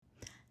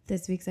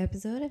This week's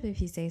episode of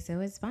If You Say So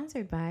is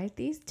sponsored by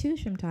these two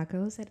shrimp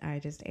tacos that I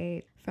just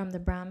ate. From the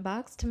brown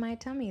box to my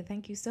tummy,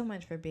 thank you so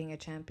much for being a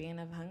champion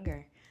of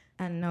hunger.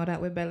 And now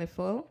that we're belly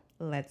full,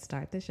 let's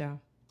start the show.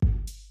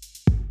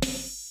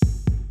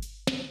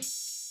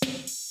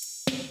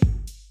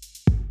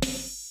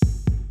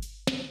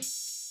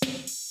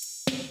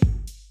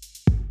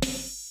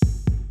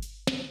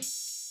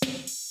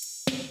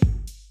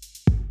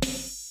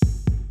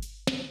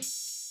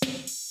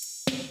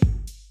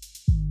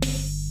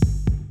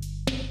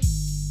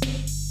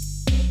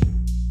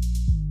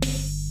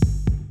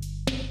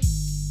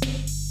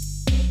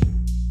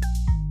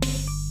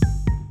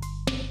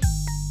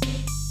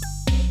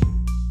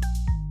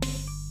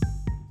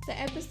 The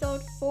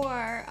episode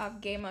 4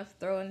 of Game of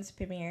Thrones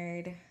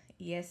premiered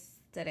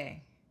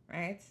yesterday,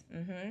 right?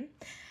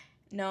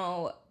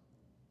 Now,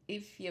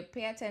 if you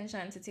pay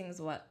attention to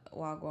things what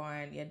go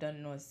on, you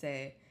don't know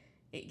say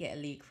it get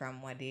leaked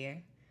from what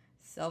day.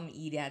 Some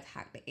idiot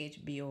hack the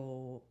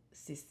HBO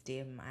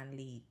system and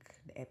leak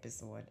the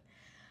episode.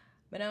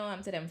 But now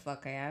I'm to them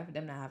fucker, yeah.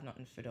 Them not have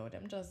nothing for do.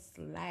 Them just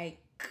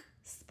like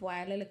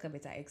spoil a little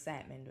bit of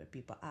excitement that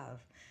people have.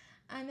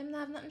 And them not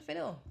have nothing for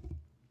do.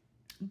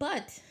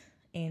 But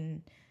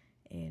in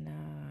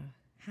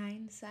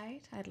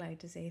hindsight, I'd like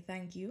to say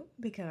thank you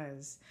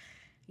because,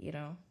 you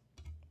know,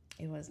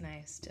 it was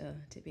nice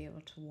to be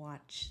able to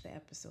watch the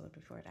episode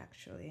before it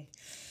actually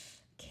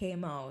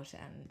came out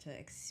and to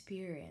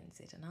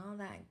experience it and all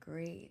that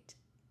great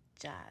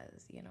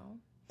jazz.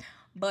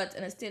 But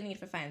and I still need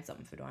to find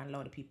something for doing a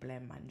lot of people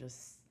and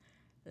just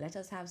let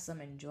us have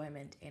some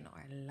enjoyment in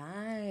our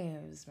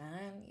lives,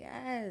 man.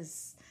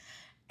 Yes.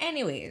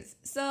 Anyways,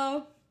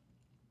 so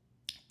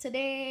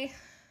today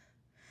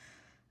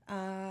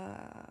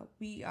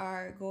we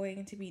are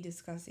going to be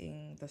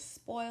discussing the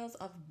spoils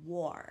of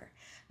war.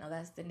 Now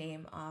that's the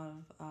name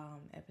of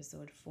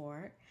episode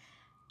 4,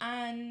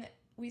 and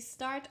we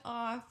start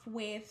off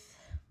with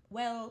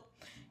a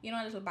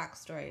little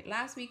backstory.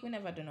 Last week we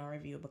never done a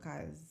review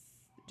because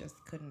just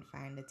couldn't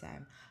find the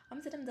time.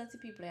 I'm to them dirty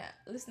people. Yeah.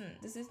 Listen,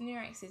 this is New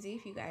York City.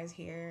 If you guys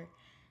hear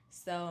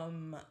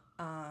some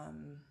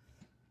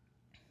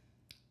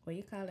what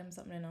you call them,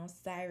 something else,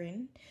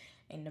 siren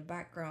in the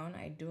background,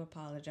 I do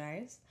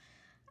apologize.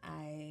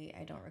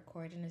 I don't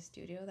record in a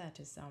studio, that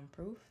is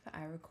soundproof.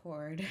 I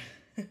record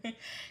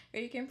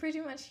where you can pretty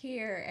much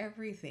hear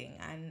everything,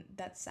 and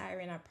that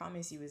siren, I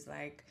promise you, is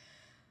like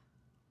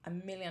a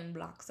million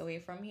blocks away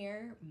from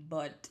here,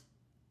 but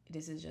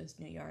this is just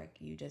New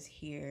York. You just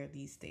hear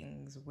these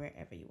things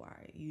wherever you are.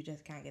 You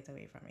just can't get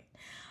away from it.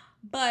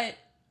 But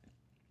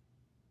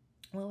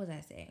what was I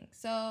saying?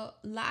 So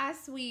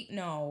last week,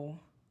 no,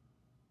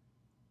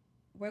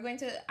 we're going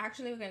to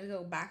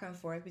go back and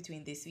forth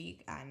between this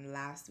week and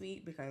last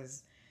week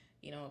because,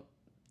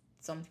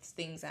 some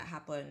things that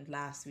happened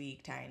last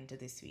week tie into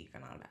this week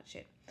and all that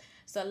shit.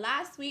 So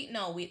last week,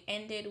 no, we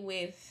ended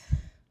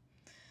with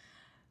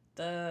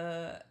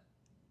the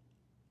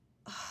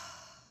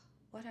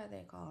what are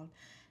they called?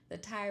 The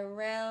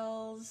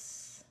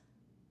Tyrells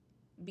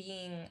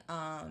being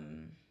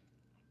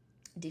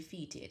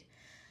defeated.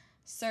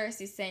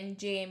 Cersei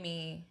sent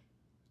Jaime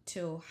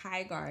to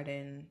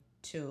Highgarden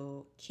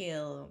to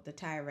kill the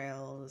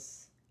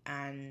Tyrells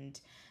and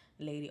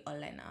Lady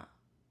Olenna.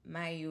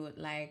 My youth,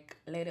 like,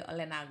 Lady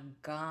Olenna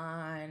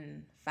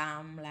gone,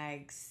 fam,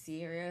 like,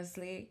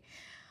 seriously?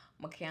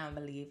 I can't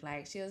believe,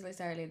 like, she was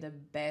literally the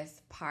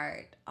best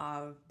part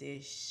of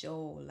this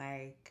show,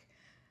 like,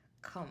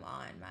 come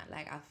on, man,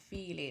 like, I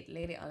feel it.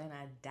 Lady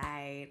Olenna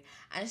died,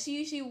 and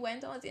she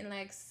went out in,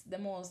 like, the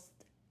most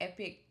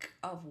epic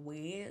of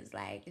ways.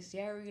 Like, she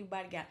a real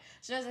bad girl.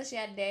 She knows that she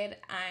had dead,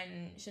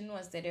 and she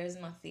knows that there's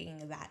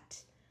nothing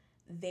that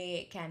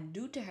they can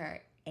do to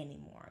her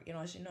anymore.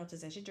 She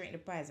noticed that she drank the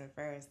poison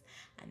first,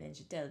 and then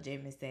she tell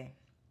Jaime say,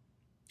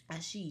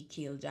 and she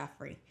killed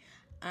Joffrey.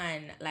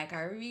 And like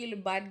a real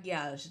bad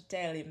girl, she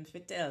tell him, she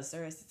tell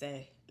Cersei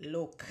say,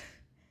 look,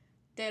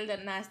 tell the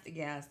nasty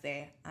girl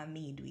say, I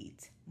me do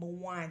it. But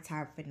want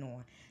her to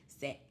know,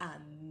 say, I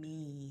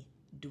me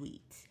do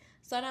it.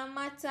 So no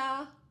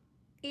matter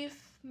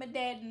if my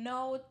dead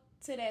now,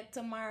 today,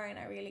 tomorrow, and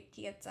I really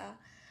cater,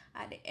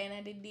 at the end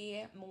of the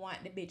day, I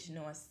want the bitch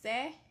know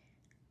say,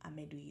 I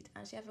may do it.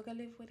 And she have to go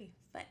live with it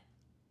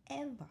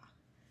forever.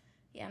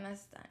 You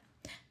understand?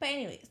 But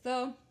anyway,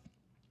 so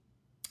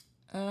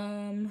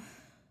the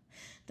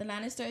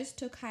Lannisters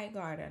took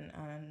Highgarden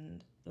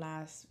and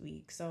last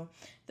week. So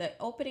the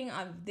opening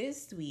of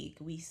this week,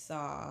 we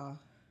saw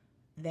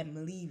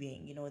them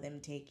leaving. Them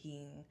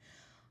taking,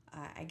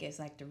 I guess,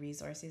 like the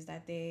resources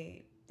that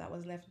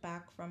was left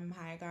back from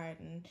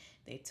Highgarden.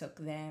 They took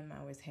them.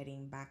 I was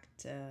heading back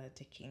to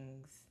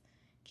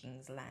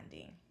King's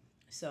Landing.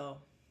 So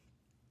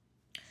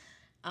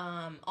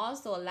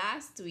also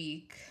last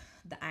week,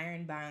 the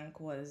Iron Bank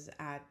was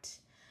at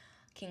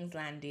King's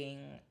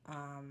Landing,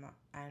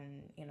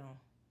 and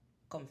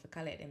come for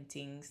collect them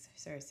things.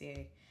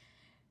 Cersei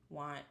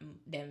want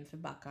them for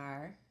back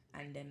her,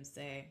 and them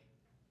say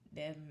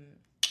them,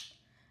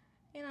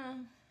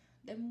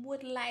 them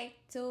would like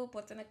to,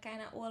 but in a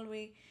kind of old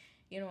way,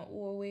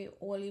 old way,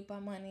 old heap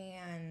of money,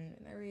 and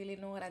I really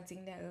know what I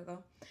think they're gonna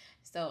go.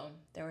 So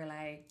they were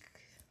like,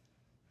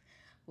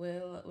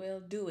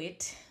 we'll do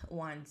it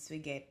once we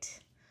get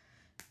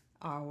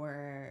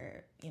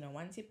our,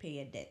 once you pay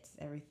your debts,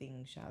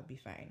 everything shall be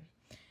fine.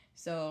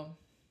 So,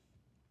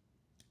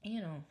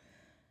 you know,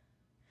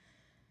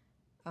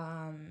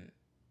 um,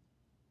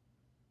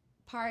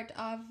 part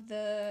of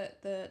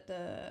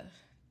the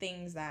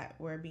things that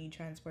were being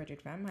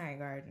transported from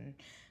Highgarden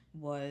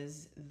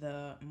was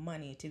the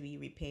money to be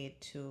repaid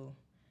to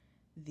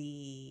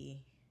the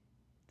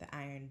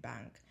Iron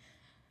Bank,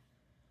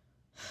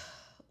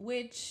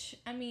 which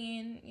I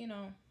mean,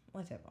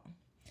 whatever.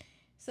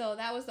 So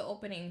that was the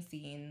opening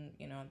scene,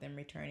 them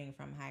returning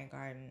from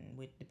Highgarden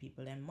with the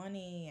people and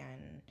money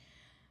and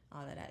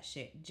all of that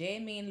shit.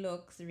 Jaime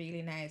looks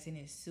really nice in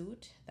his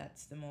suit.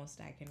 That's the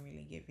most I can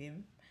really give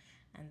him.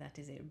 And that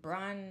is it.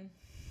 Bran,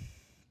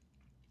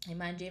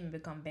 him and Jaime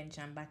become bench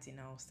and batty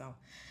now. So,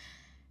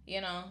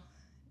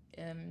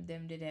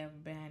 them did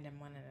have behind them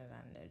one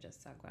another and they're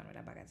just going with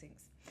a bag of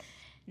things.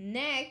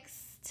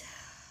 Next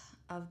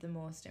of the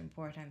most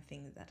important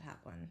things that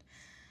happened.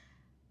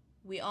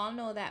 We all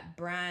know that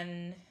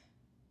Bran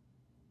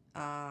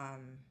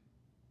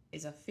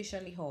is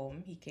officially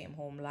home. He came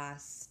home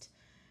last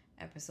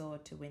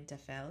episode to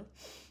Winterfell.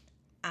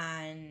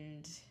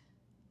 And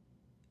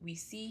we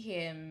see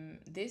him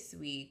this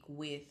week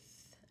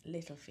with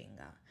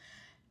Littlefinger.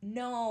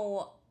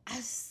 Now,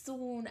 as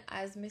soon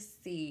as me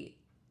see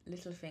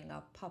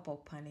Littlefinger pop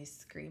up on his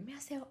screen, I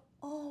say,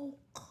 oh,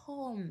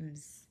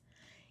 comes.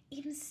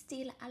 Him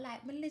still alive.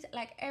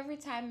 Like every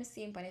time I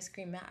see him on his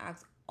screen, I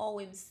ask, oh,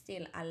 him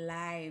still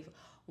alive.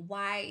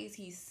 Why is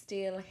he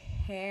still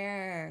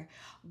here?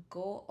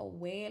 Go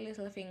away,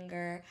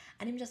 Littlefinger.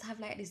 And him just have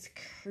like this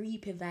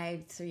creepy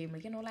vibe to him.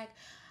 Like,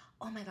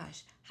 oh my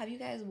gosh, have you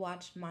guys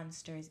watched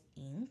Monsters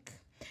Inc?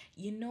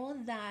 You know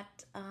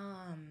that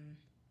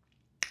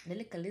the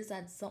little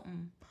lizard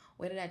something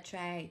where did I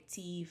try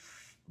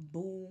thief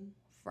Boo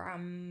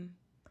from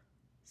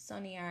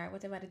Sonny or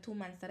whatever the two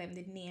months that I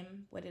did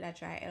name, where did I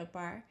try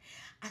Elpar?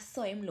 I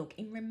saw him look,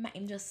 him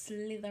just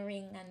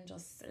slithering and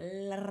just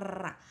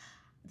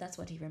that's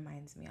what he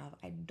reminds me of.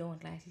 I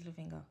don't like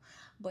Littlefinger.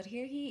 But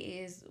here he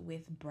is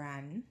with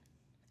Bran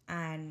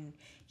and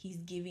he's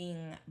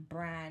giving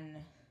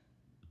Bran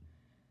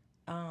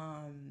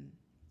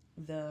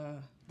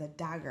the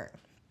dagger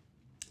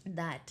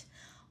that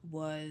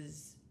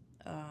was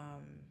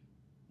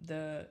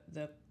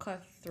the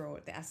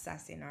cutthroat, the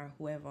assassin or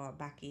whoever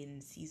back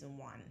in season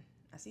 1.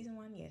 Season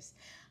 1, yes,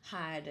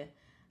 had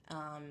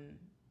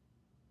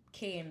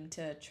came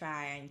to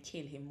try and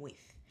kill him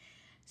with.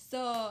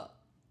 So,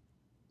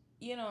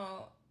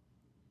 a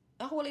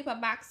whole heap of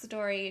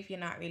backstory. If you're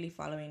not really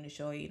following the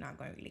show, you're not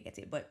going to really get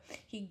it. But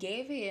he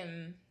gave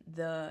him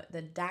the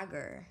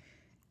dagger,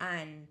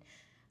 and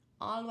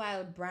all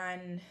while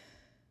Bran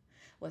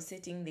was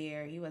sitting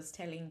there, he was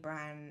telling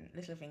Bran,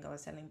 Littlefinger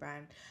was telling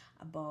Bran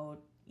about,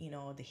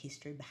 the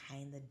history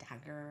behind the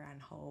dagger and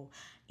how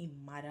him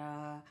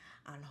mother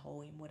and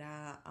how he would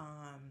have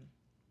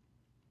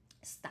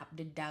stop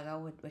the dagger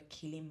would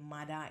kill him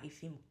mother if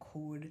him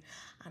could,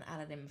 and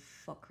all of them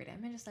fuck with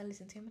him. I just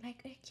listen to him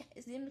like,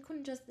 him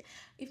couldn't just,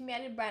 if me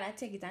and the Bran, I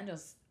take it and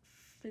just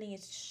fling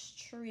it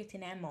straight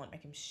in his mouth,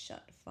 make him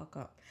shut the fuck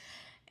up.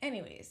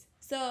 Anyways,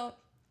 so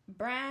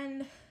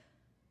Bran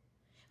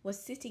was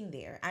sitting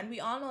there, and we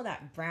all know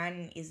that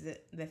Bran is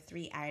the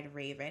three-eyed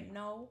raven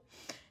now.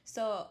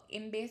 So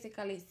him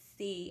basically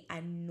say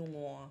and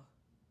know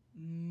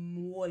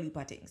more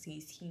things.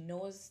 He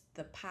knows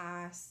the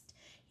past,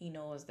 he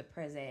knows the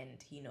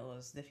present, he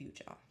knows the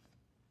future.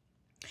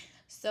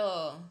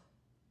 So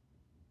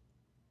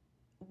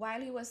while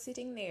he was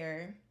sitting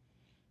there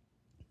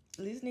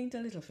listening to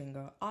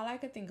Littlefinger, all I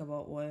could think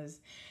about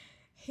was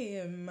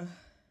him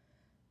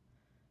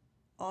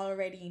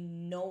already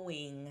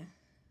knowing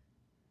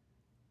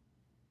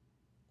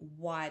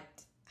what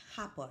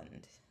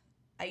happened.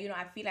 I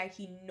feel like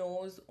he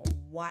knows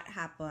what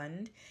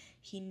happened.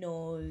 He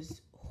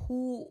knows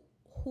who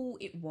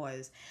it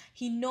was.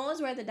 He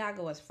knows where the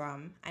dagger was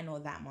from. I know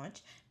that much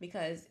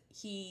because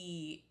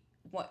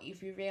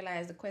if you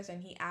realize the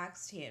question he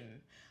asked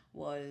him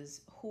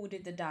was, who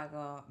did the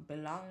dagger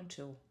belong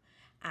to?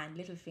 And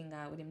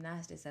Littlefinger with him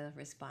nasty self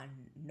respond,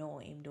 no,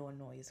 him don't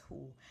know is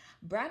who.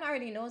 Bran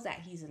already knows that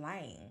he's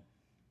lying.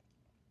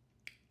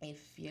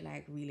 If you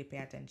really pay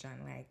attention,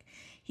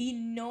 he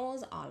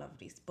knows all of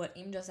this, but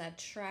him just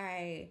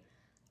try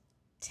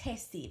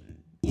test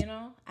him,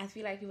 I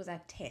feel like it was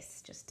a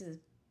test just to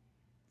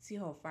see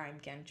how far him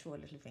can throw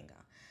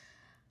Littlefinger.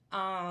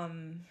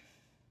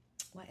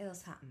 What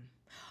else happened?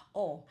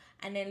 Oh,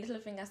 and then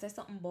Littlefinger said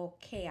something about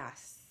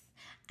chaos,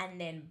 and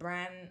then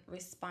Bran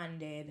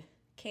responded,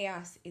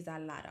 chaos is a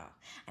ladder.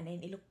 And then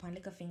he looked on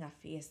Littlefinger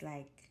face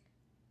like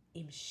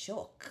him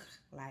shook,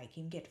 like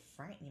him get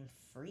frightened, him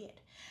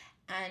afraid.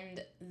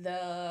 And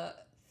the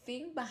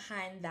thing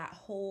behind that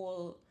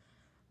whole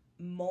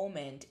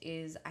moment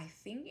is, I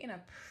think in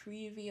a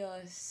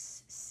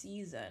previous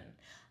season,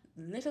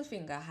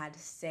 Littlefinger had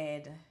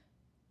said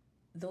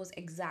those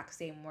exact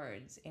same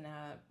words in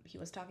a he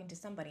was talking to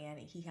somebody, and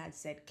he had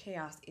said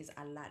chaos is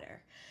a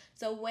ladder.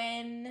 So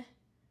when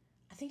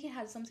I think it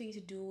had something to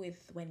do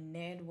with when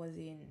Ned was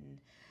in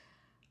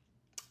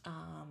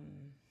um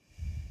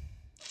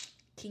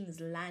King's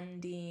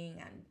Landing,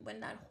 and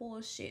when that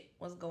whole shit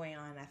was going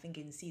on, I think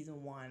in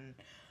season 1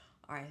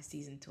 or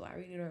season 2, I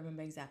really don't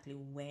remember exactly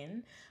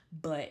when,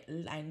 but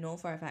I know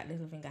for a fact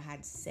Littlefinger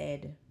had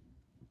said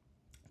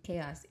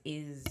chaos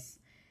is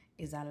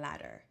a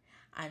ladder.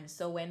 And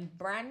so when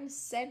Bran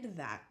said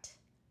that,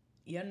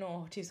 you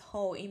know, it is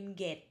how him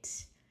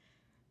get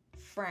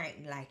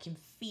frightened, like him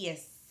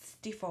face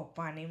stiff up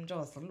and him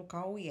just look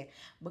away,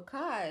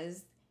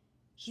 because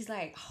he's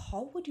like,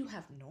 how would you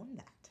have known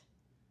that?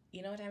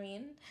 You know what I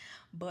mean?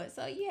 But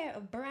so yeah,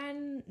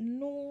 Bran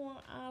know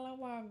all of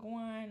what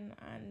going,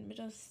 and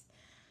just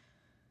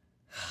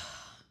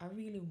I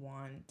really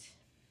want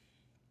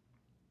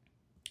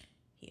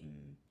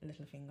him,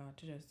 Littlefinger,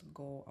 to just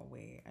go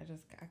away.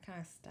 I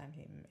can't stand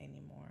him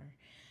anymore.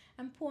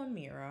 And poor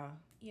Mira,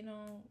 you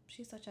know,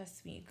 she's such a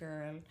sweet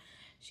girl.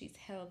 She's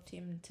helped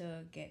him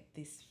to get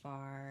this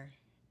far,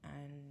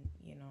 and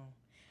you know,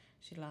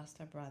 she lost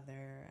her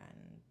brother,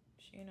 and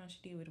she, you know,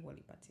 she deal with whole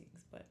heap of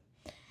things. But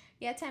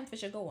yeah, time for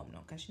she go home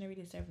now, cause she don't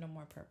really serve no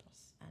more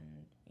purpose.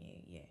 And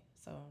yeah.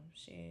 So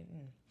she.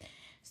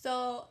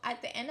 So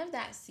at the end of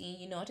that scene,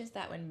 you notice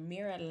that when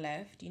Mira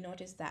left, you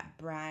notice that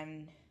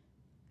Bran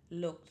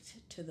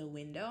looked to the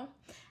window,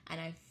 and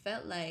I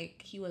felt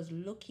like he was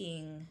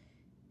looking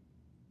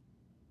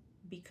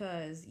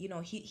because, you know,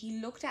 he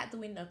looked at the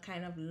window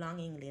kind of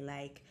longingly,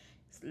 like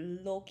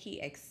low-key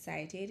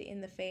excited in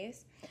the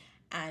face.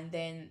 And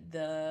then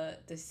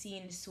the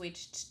scene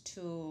switched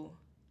to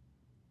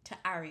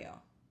Arya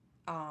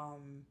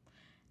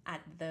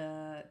at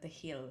the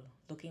hill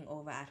looking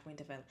over at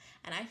Winterfell,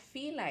 and I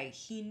feel like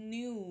he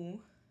knew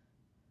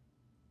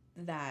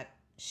that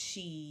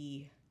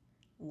she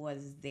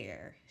was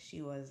there.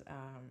 She was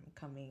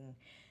coming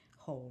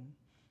home.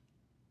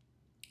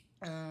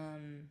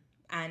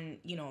 And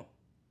you know,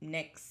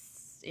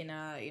 next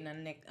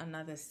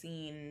another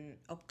scene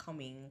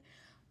upcoming,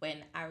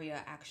 when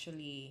Arya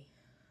actually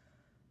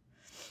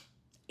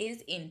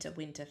is into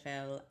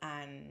Winterfell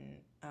and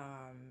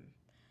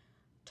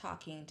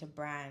talking to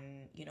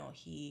Bran, you know,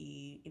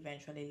 he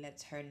eventually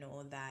lets her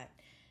know that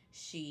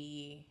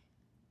he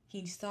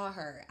saw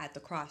her at the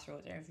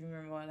crossroads. And if you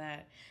remember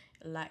that,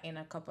 like in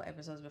a couple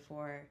episodes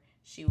before,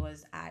 she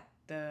was at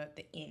the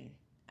inn,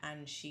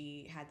 and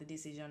she had the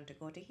decision to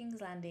go to King's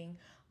Landing,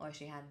 or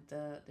she had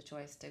the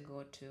choice to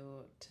go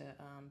to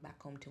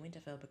back home to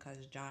Winterfell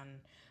because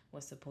Jon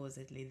was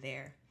supposedly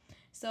there.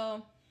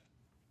 So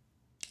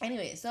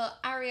anyway, so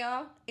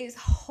Arya is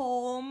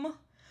home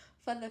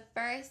for the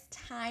first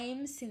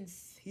time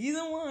since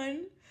season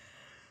 1.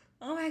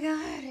 Oh my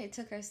god, it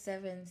took her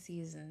 7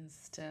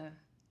 seasons to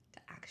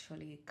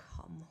actually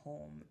come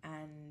home.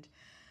 And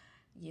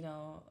you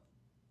know,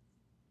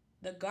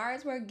 the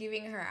guards were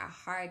giving her a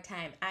hard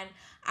time. And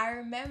I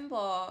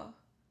remember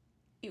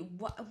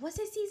was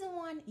it season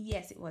 1?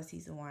 Yes, it was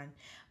season 1,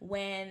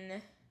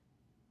 when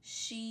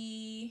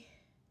she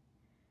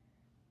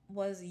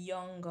was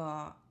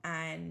younger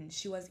and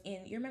she was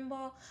in, you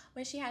remember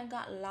when she had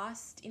got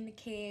lost in the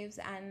caves,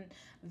 and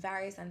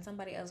Varys and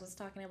somebody else was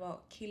talking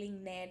about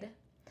killing Ned,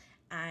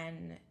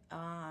 and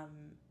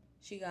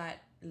she got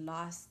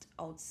lost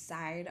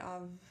outside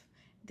of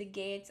the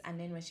gates, and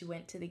then when she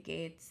went to the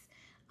gates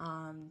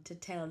to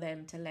tell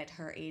them to let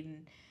her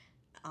in,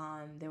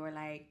 they were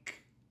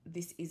like,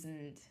 this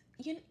isn't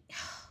you.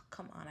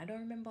 Come on, I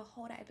don't remember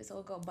how that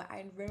episode go, but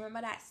I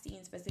remember that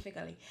scene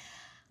specifically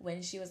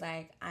when she was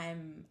like,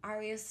 I'm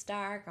Arya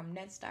Stark, I'm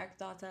Ned Stark's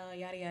daughter,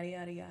 yada yada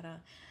yada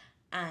yada.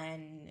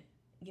 And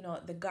you know,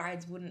 the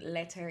guards wouldn't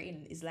let her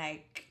in. It's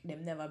like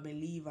them never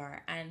believe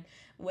her. And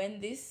when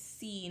this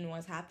scene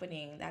was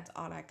happening, that's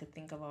all I could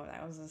think about.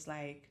 I was just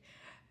like,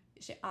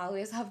 she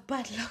always have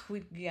bad luck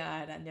with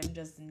God, and them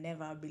just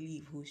never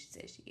believe who she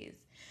says she is.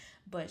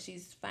 But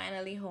she's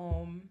finally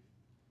home.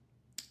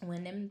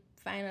 When them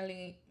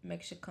finally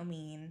make she come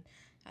in,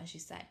 and she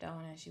sat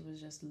down and she was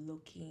just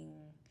looking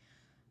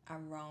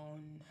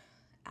around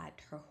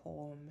at her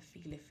home,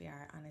 Feely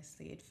Fair,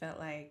 honestly, it felt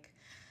like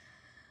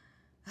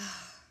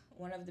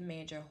one of the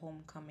major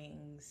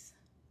homecomings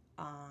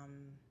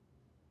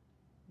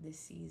this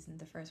season.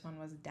 The first one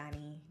was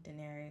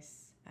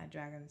Daenerys at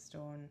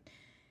Dragonstone,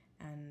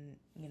 and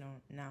you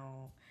know,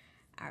 now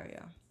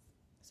Arya.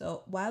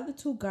 So while the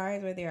two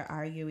guards were there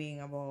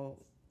arguing about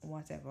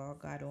whatever,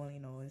 God only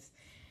knows,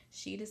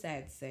 she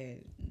decides that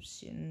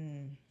she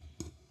didn't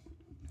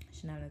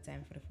have no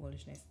time for the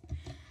foolishness,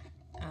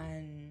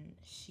 and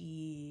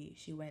she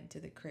went to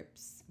the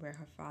crypts where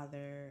her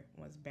father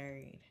was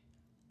buried,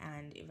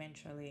 and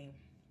eventually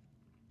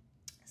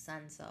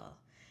Sansa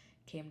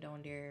came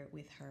down there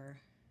with her,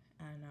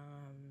 and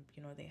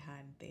you know, they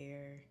had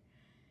their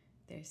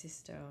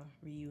sister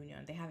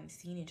reunion. They haven't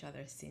seen each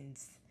other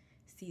since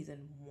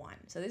season 1.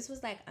 So this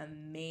was like a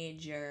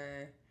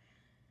major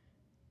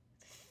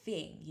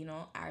thing, you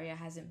know. Arya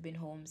hasn't been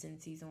home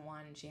since season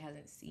 1. She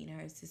hasn't seen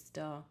her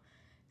sister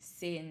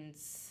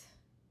since,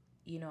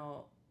 you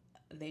know,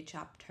 they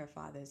chopped her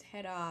father's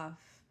head off.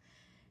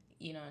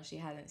 You know, she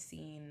hasn't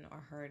seen or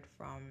heard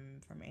from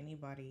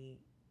anybody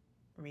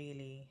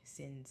really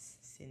since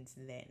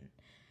then.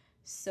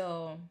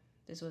 So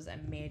this was a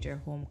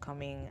major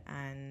homecoming,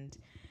 and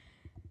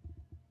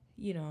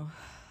you know,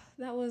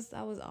 that was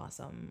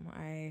awesome.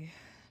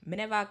 Me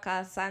never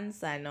call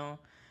Sansa no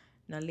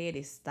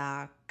Lady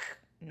Stark,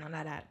 none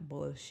of that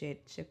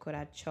bullshit. She could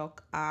have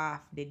chuck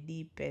off the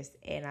deepest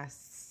end of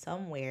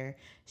somewhere.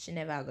 She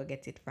never go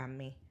get it from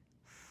me.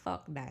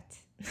 Fuck that.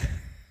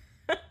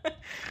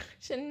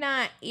 She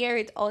not hear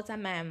it out of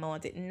my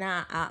mouth. It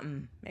not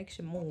happen. Make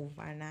she move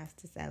her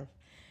nasty self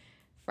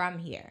from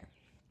here.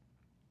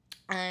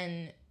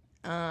 And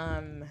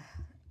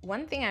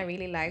one thing I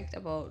really liked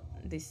about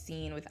this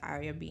scene with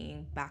Arya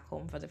being back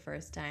home for the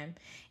first time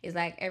is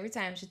like every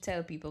time she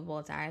tell people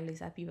about her, at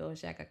least at people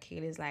she like a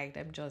kid is like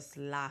them just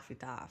laugh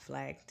it off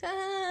like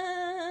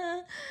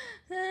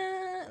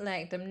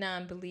like them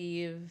not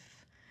believe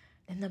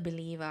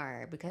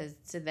her, because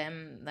to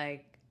them,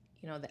 like,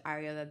 you know, the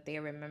Arya that they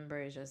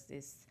remember is just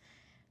this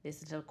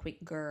little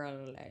quick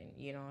girl, and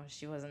you know,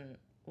 she wasn't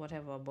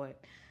whatever,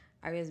 but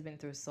Arya's been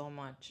through so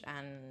much,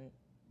 and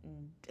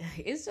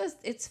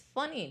it's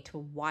funny to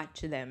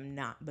watch them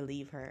not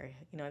believe her.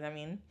 You know what I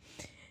mean?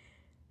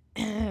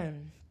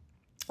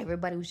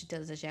 Everybody who she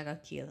tells that she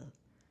got killed.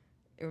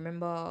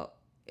 Remember,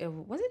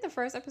 was it the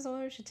first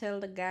episode? She tell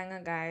the gang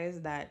of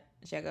guys that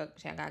she got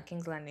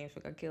King's Landing. She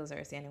got kill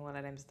her. And one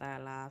of them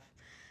start laugh,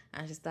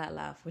 and she start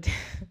laugh with.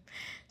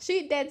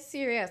 She dead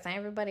serious, and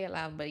everybody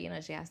laugh, but you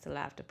know she has to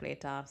laugh to play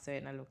it off, so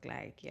it don't look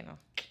like, you know,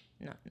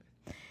 nothing.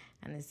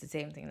 And it's the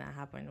same thing that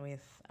happened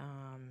with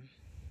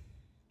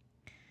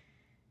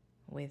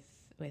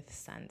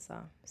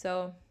Sansa.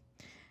 So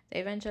they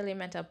eventually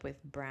met up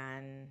with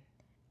Bran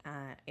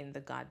in the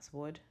God's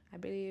Wood, I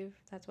believe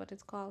that's what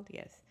it's called.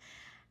 Yes.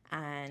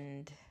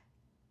 And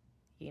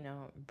you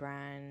know,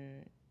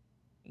 Bran,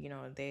 you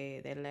know,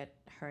 they let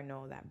her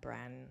know that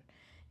Bran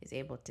is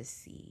able to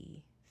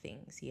see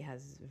things. He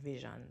has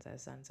visions,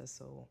 as Sansa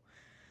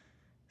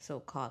so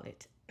call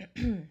it.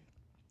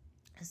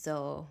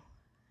 So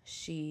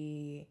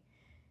she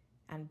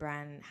and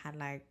Bran had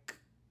like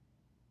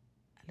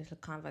a little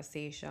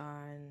conversation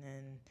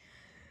and,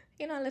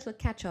 you know, a little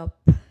catch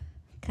up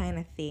kind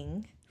of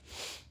thing.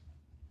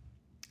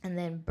 And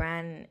then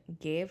Bran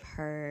gave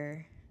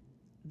her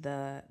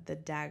the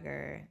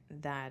dagger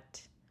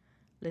that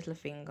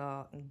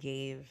Littlefinger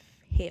gave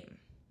him.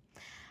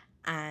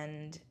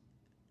 And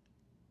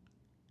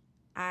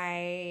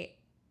I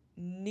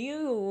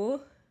knew,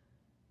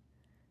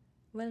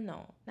 well,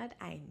 no, not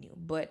I knew,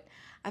 but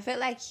I felt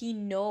like he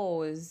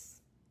knows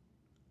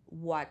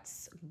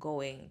what's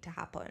going to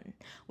happen,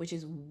 which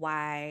is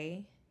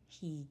why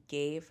he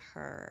gave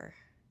her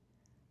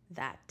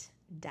that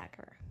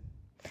dagger.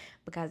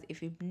 Because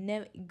if you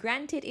never,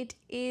 granted, it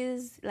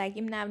is like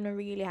him never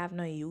really have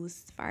no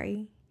use for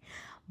it,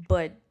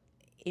 but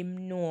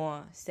him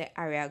know say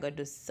Arya gonna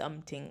do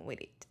something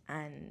with it,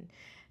 and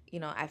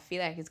you know, I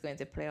feel like it's going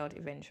to play out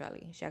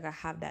eventually. She gonna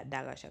have that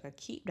dagger, she gonna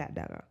keep that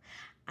dagger,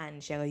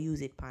 and she gonna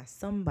use it for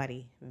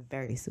somebody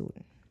very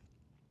soon,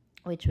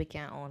 which we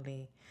can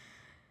only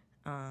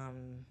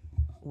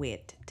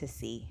wait to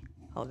see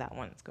how that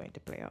one's going to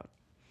play out.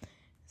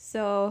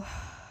 So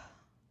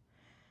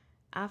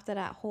after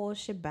that whole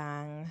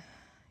shebang,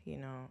 you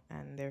know,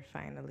 and they're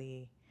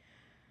finally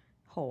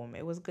home.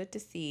 It was good to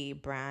see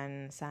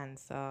Bran,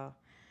 Sansa,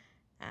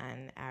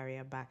 and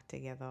Arya back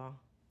together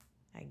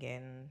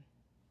again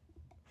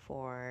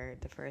for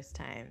the first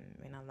time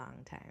in a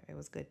long time. It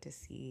was good to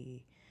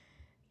see,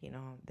 you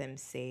know, them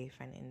safe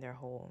and in their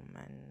home,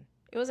 and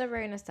it was a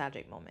very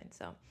nostalgic moment.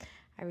 So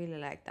I really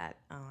like that.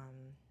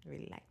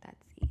 Really like that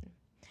scene.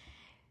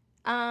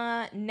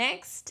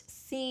 Next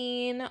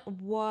scene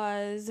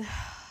was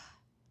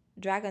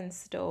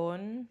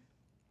Dragonstone,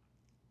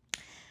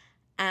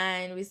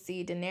 and we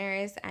see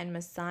Daenerys and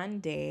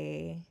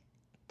Missandei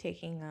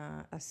taking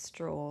a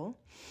stroll,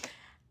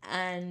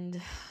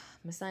 and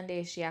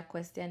Missandei, she a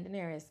question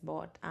Daenerys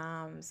about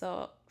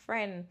so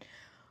friend,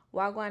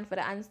 what going for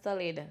the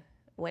Unsullied?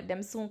 When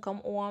them soon come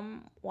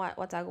home,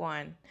 what I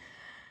going?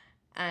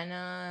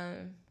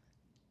 And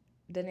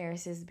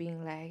Daenerys is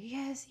being like,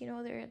 yes, you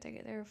know,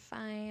 they're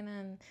fine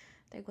and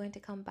they're going to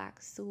come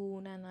back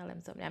soon and all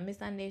them stuff. And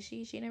Missandei,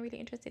 she not really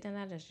interested in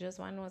that. She just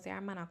want to know say her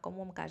man a come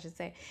home, because she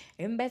say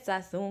him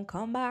better soon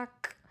come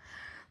back.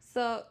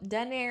 So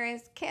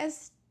Daenerys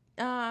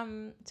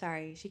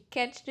she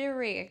catch the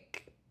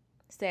rake,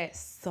 say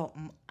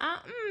something.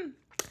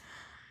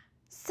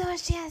 So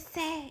she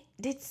say,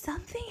 did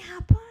something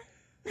happen?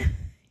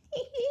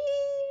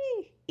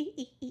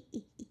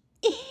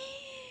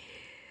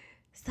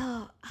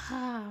 So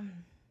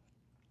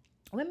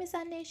when Miss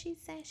Sunday she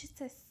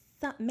says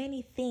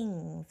many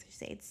things. She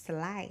said it's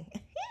sly.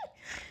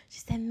 She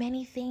said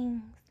many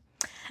things.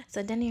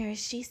 So then here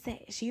she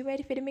said she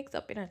ready for the mix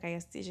up, you know,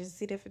 cause she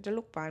see the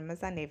look on my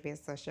Sunday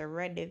face, so she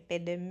ready for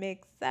the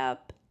mix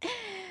up.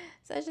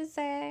 So she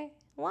say,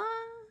 what?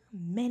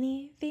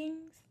 Many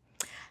things.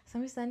 So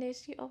Miss Sunday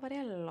she over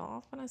there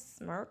laugh and a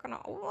smirk and a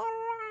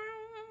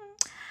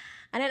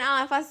and then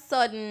all of a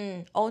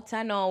sudden, out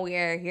of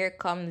nowhere, here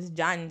comes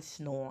Jon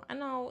Snow. I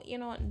know, you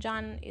know,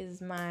 Jon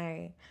is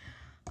my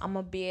I'm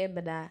a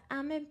baby that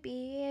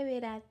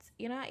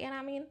you know what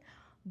I mean?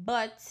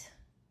 But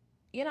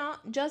you know,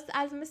 just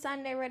as my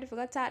Sunday ready for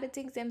go talk the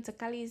things him to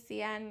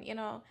Khaleesi and, you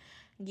know,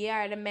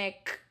 gear the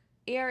make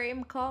hear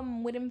him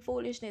come with him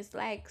foolishness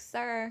like,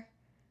 sir,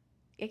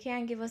 you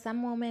can't give us a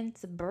moment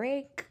to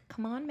break.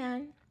 Come on,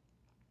 man.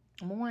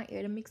 I want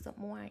you to mix up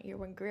more here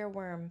with Grey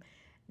Worm.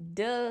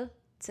 Duh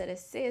to the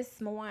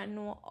sis. I want to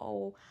know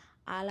how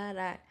all of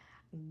that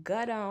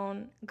got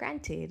on.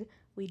 Granted,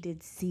 we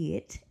did see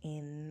it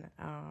in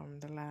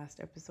the last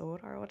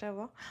episode or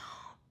whatever.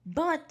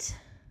 But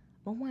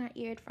I want to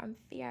hear it from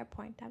their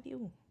point of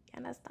view. You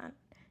understand?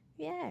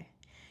 Yeah.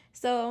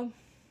 So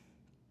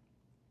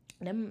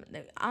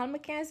all I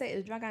can say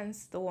is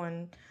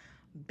Dragonstone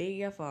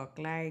big as fuck.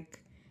 Like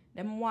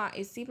them walk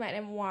it seems like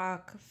them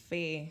walk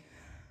for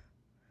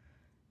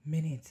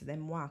minutes,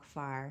 them walk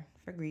far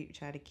for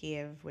reach out the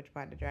cave, which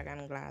part the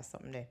dragon glass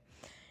something there.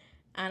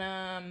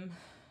 And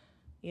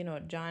you know,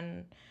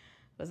 Jon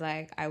was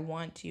like, I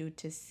want you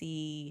to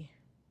see,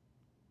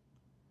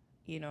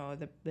 you know,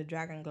 the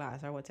dragon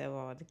glass or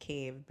whatever, the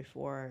cave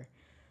before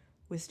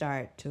we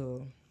start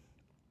to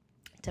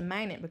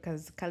mine it,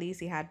 because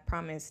Khaleesi had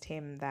promised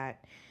him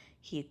that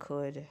he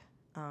could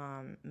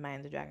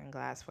mine the dragon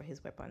glass for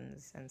his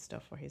weapons and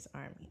stuff for his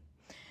army.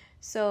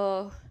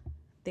 So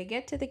they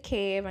get to the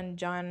cave and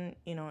Jon,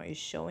 you know, is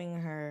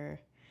showing her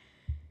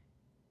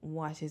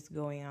what is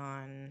going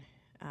on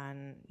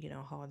and, you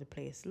know, how the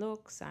place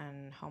looks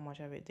and how much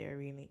of it there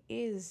really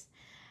is.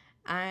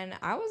 And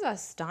I was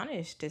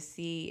astonished to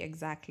see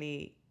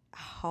exactly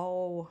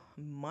how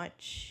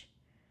much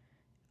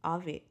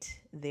of it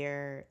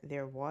there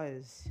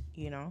was,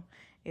 you know,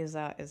 is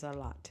a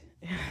lot.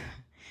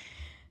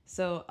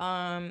 So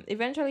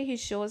eventually he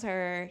shows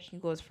her, he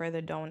goes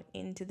further down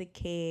into the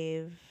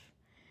cave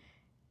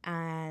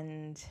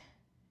and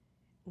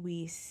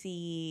we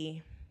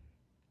see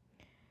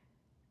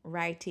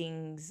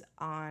writings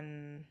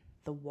on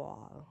the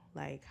wall,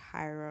 like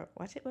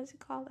what's it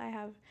called? I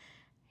have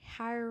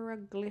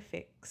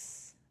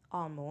hieroglyphics,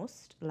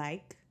 almost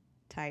like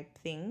type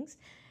things.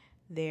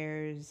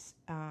 There's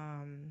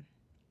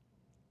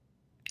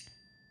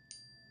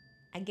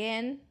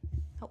again,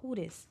 oh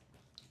this.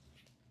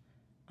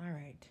 All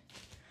right.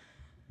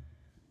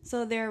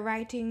 So there are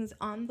writings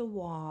on the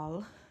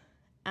wall,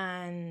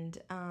 and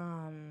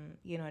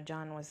you know,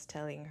 Jon was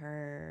telling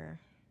her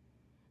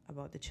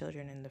about the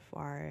children in the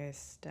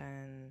forest,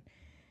 and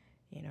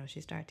you know,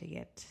 she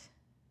started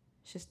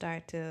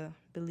to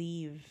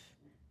believe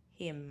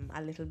him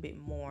a little bit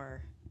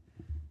more,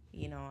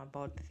 you know,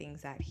 about the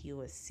things that he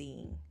was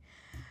seeing.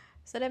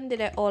 So them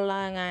did it all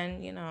along,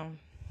 and you know,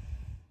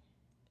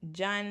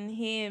 Jon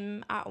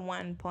him at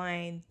one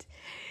point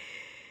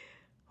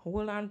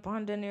hold on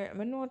pondering her.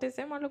 I notice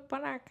him I look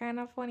upon her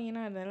kind of funny, you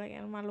know. They like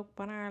him I look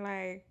upon her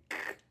like,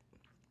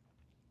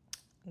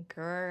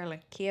 girl,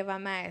 cave of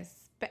my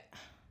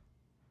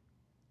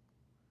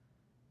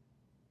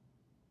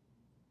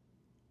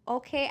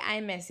okay,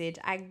 iMessage.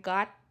 I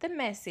got the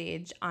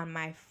message on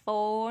my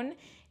phone.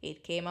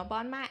 It came up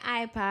on my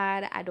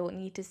iPad. I don't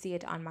need to see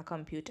it on my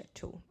computer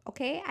too.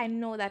 Okay? I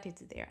know that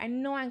it's there. I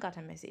know I got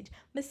a message.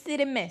 But see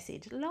the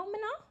message. Allow me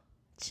now.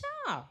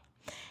 Ciao.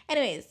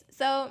 Anyways,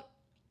 so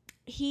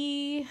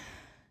he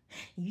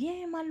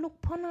yeah, man, look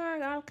upon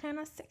her all kind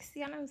of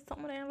sexy and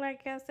something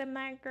like I said,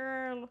 my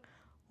girl.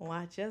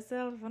 Watch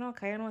yourself, you know,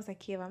 cause you know it's a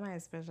cave of my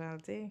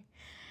specialty.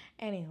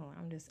 Anyhow,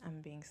 I'm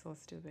being so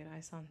stupid. I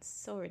sound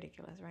so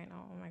ridiculous right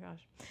now. Oh my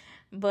gosh.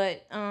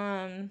 But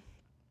I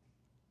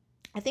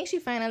think she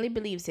finally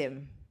believes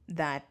him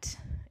that,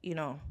 you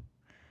know,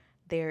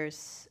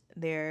 these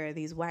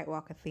White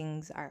Walker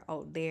things are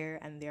out there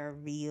and they're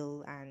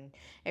real, and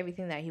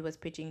everything that he was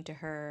pitching to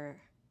her,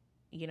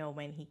 you know,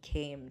 when he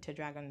came to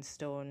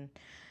Dragonstone,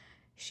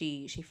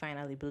 she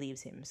finally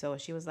believes him. So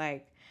she was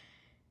like,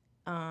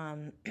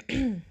 I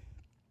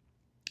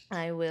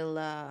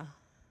will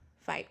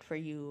fight for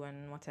you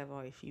and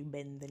whatever if you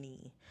bend the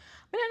knee.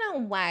 But I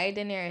don't know why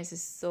Daenerys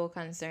is so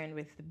concerned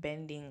with the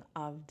bending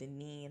of the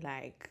knee.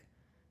 Like,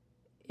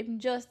 it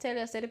just tell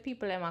us that the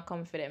people in a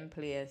confident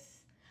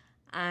place,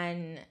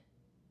 and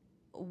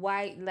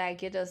why,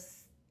 like, you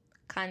just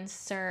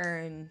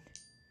concerned.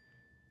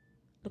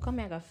 Look how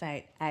me I go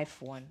fight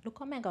iPhone. Look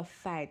how me I go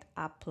fight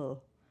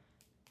Apple.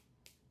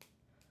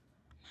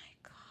 My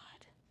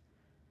God,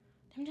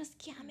 them just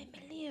can't make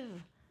me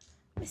live.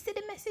 I see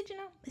the message, you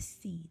know. I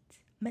see it.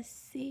 I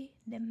see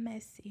the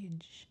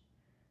message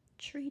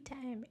 3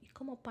 times. It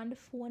come up on the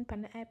phone,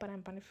 on the iPad,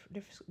 and on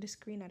the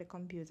screen of the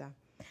computer.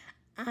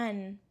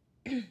 And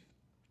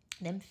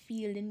them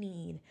feel the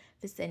need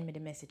to send me the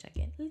message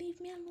again.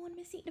 Leave me alone.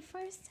 Me see it the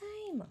first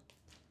time.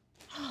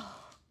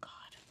 Oh, God.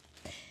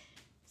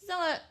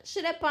 So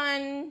she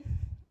upon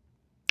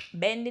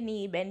bend the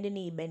knee, bend the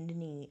knee, bend the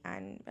knee.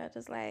 And I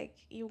was like,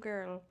 you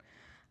girl,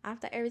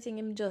 after everything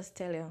him just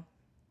tell you,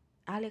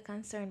 all you're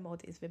concerned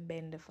about is to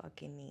bend the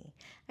fucking knee.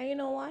 And you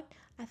know what?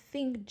 I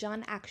think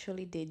John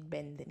actually did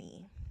bend the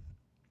knee.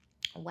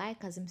 Why?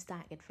 Because him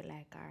started feel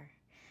like her.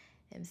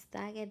 Him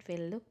started feel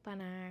look on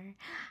her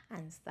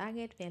and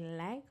started feel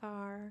like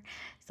her.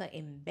 So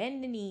him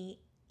bend the knee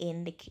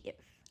in the cave.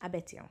 I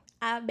bet you.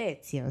 I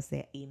bet you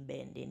say him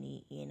bend the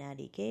knee in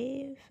the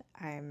cave.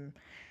 I'm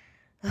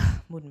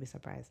wouldn't be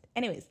surprised.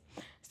 Anyways,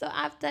 so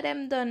after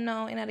them done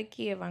now in the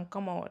cave and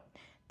come out,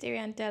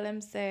 Tyrion tell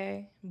them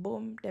say,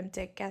 boom, them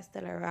take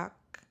Castle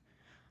Rock.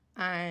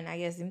 And I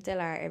guess him tell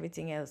her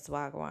everything else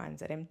walk on.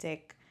 So them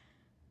take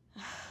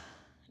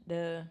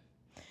the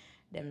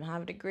them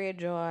have the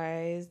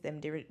Greyjoys,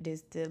 them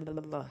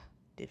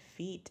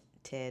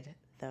defeated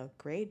the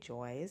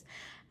Greyjoys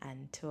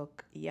and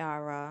took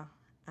Yara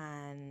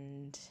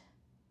and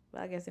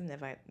well I guess him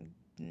never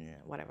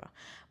whatever.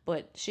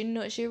 But she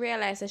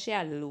realized that she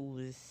had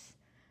lose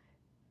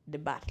the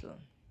battle.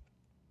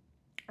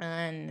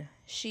 And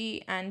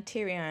she and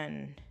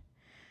Tyrion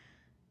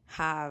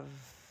have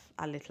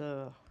a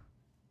little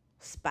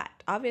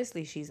spat.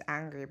 Obviously she's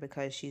angry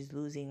because she's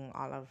losing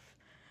all of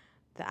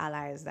the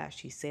allies that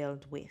she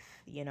sailed with,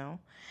 you know.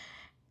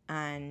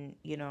 And,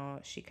 you know,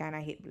 she kind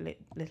of hit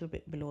little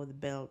bit below the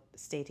belt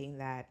stating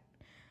that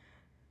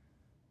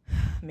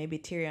maybe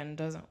Tyrion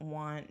doesn't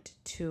want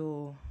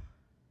to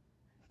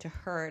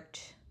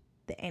hurt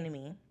the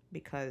enemy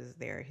because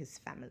they're his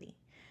family.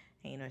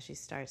 And, you know, she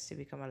starts to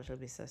become a little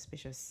bit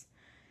suspicious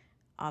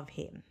of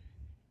him.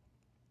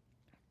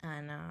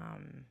 And,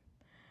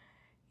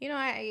 you know,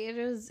 it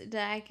was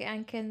like,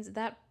 and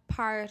that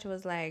part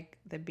was like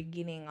the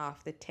beginning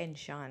of the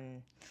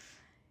tension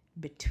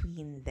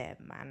between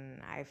them,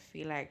 and I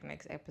feel like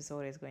next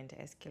episode is going to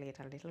escalate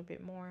a little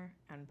bit more,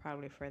 and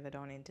probably further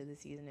down into the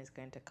season is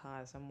going to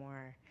cause some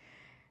more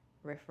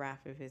riffraff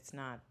if it's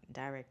not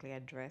directly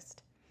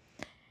addressed.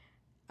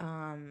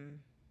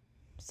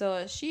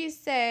 So she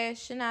said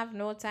she have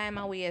no time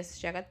and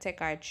waste. She gotta take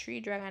her 3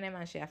 dragon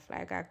and she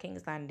fly her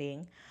King's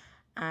Landing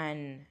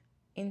and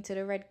into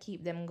the Red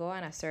Keep them go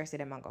and a Cersei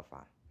them and go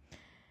for.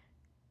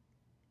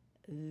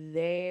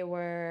 They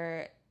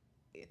were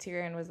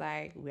Tyrion was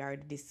like, we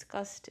already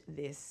discussed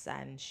this,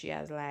 and she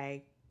has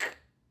like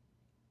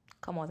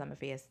come out of my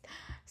face.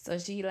 So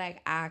she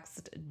like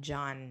asked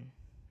John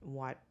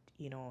what,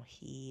 you know,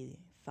 he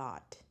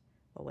thought.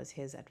 What was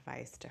his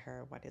advice to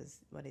her? What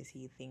is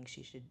he think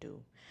she should do?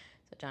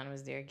 So John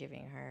was there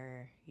giving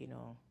her, you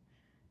know,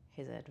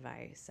 his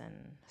advice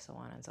and so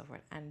on and so forth.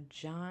 And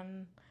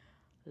John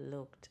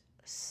looked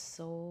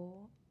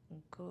so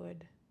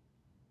good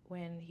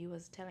when he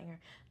was telling her.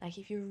 Like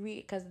if you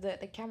read, because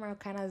the camera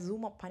kind of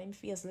zoom up on him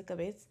face a little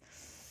bit.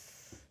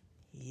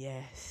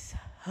 Yes.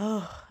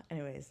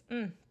 Anyways.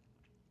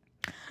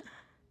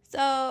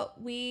 So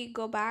we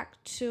go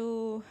back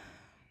to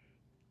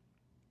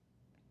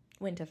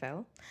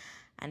Winterfell,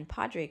 and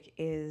Podrick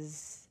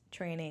is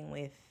training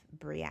with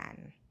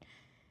Brienne.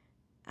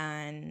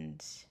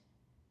 And,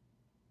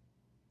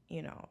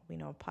 you know, we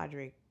know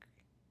Podrick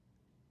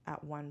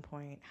at one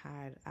point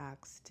had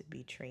asked to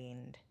be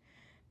trained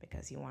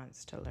because he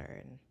wants to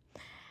learn.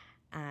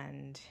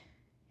 And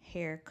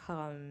here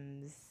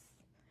comes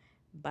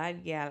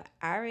bad girl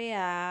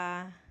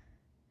Arya.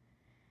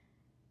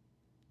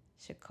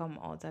 She come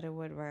out of the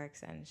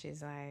woodworks and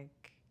she's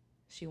like,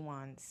 she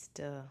wants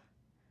to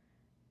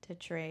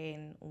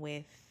train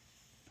with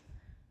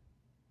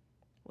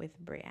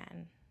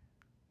Brienne.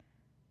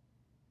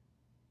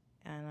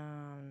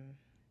 And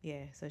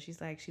yeah, so she's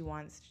like, she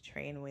wants to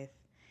train with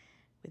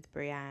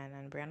Brienne,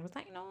 and Brienne was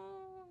like, no.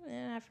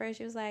 And at first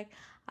she was like,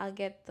 I'll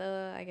get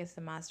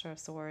the Master of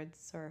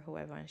Swords or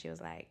whoever, and she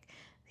was like,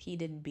 he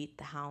didn't beat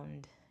the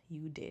Hound,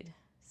 you did.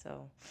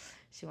 So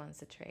she wants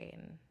to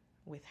train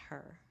with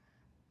her.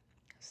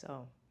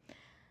 So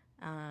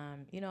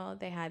you know,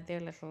 they had their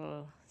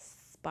little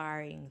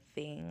sparring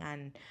thing,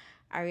 and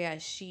Arya,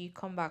 she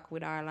come back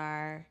with all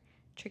our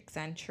tricks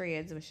and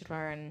trades which she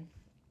learn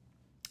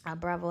at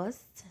Bravos.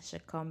 She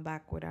come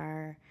back with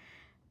our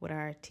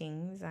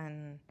things,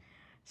 and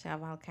she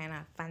have all kind of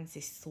fancy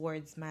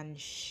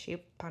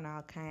swordsmanship and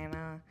all kind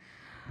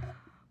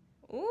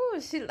of. Ooh,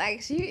 she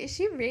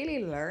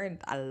really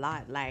learned a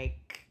lot,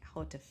 like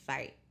how to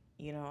fight,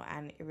 you know,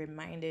 and it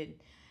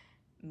reminded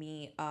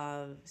me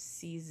of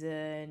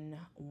season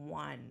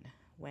 1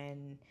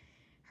 when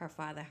her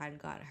father had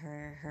got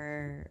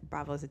her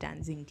Bravos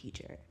dancing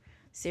teacher,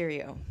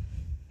 Syrio.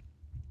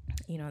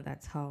 You know,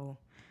 that's how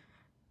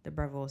the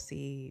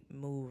Bravosi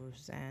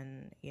moves,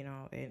 and you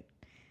know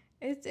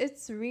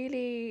it's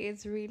really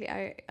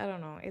I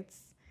don't know,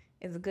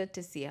 it's good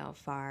to see how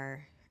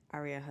far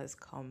Arya has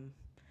come,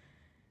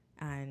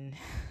 and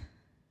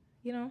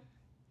you know,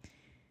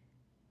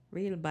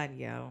 real bad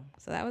girl.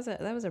 So that was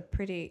a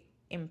pretty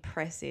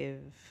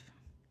impressive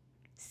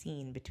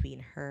scene between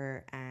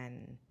her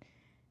and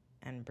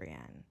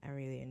Brienne. I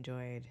really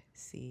enjoyed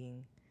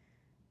seeing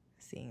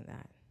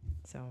that.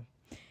 So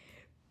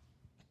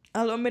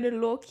Although me the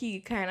low key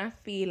kind of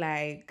feel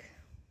like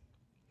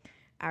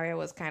Arya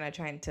was kind of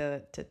trying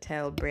to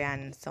tell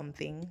Brienne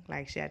something,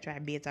 like she had tried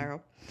to beat her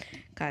up,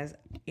 because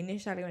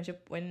initially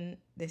when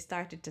they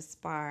started to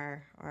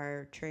spar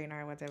or train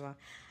or whatever,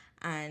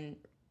 and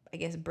I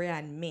guess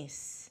Brienne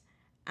miss,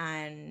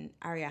 and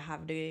Arya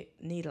have the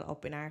needle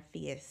up in her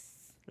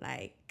face,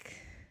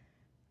 like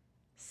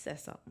say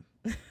something.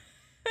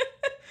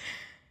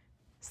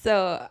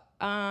 So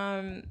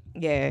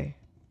yeah,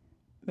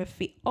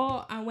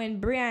 oh, and when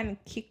Brian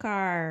kick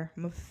her,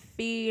 me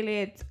feel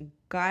it.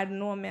 God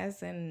know me, I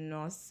say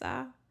no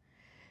sir.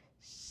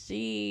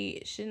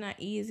 She not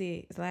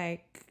easy. It's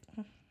like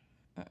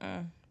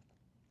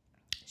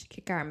she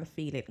kick her, me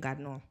feel it. God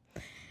know.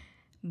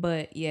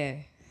 But yeah,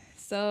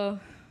 so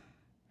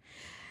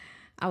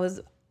I was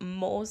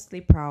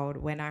mostly proud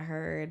when I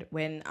heard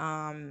when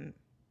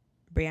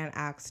Brian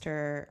asked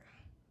her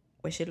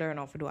when she learned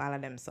how to do all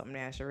of them something,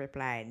 and she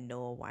replied,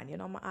 "No one." You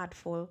know, my heart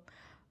full.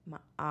 My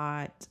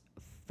heart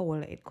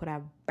full. It could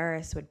have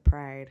burst with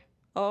pride.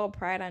 Oh,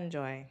 pride and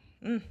joy.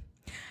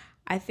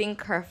 I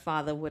think her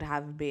father would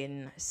have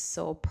been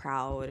so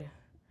proud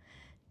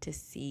to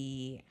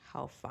see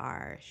how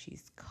far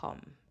she's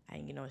come,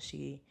 and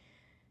she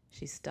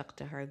stuck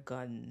to her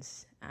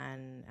guns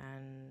and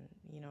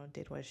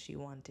did what she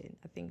wanted.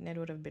 I think Ned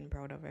would have been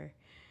proud of her.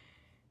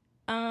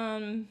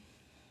 Um,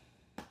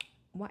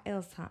 what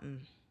else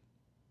happened?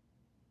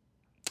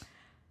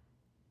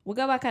 We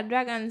go back at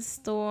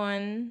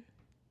Dragonstone,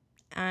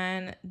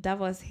 and that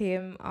was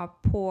him a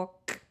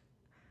pork.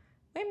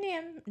 My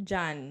name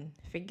John.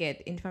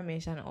 Forget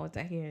information out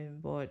of him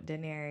about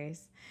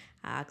Daenerys.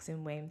 I asked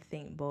him what him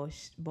think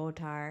about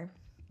her.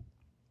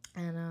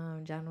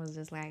 And John was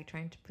just like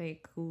trying to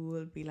play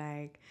cool, be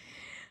like,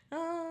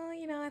 oh,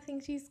 I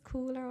think she's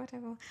cool or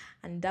whatever.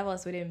 And that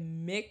was with a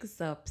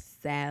mix up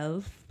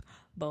self.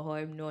 But how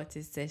him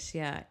noticed that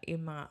she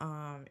in my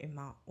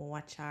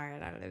watch her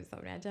and all them stuff.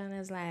 And John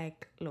is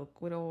like, look,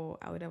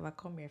 I would ever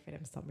come here for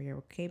them somewhere.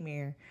 We came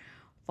here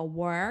for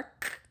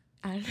work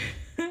and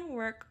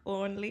work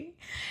only.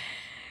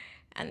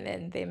 And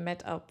then they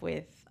met up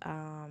with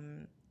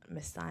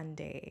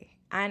Missandei.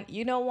 And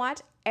you know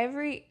what?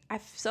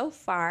 I've so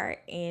far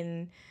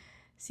in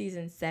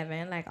season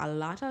 7, like a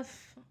lot of,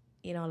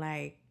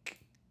 like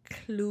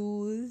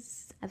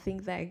clues. I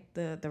think like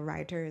the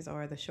writers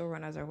or the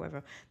showrunners or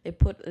whoever, they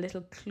put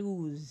little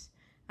clues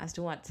as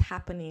to what's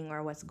happening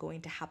or what's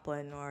going to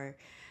happen, or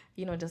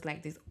just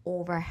like this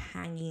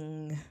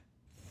overhanging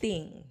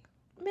thing.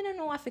 I don't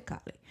know what to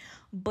call it,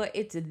 but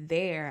it's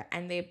there,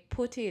 and they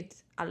put it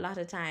a lot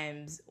of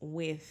times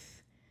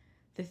with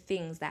the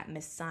things that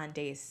Miss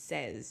Sunday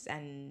says,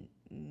 and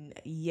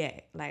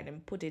yeah, like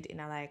and put it in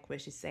a like where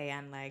she say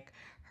and like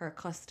her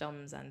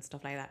customs and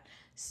stuff like that.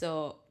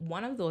 So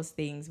one of those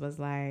things was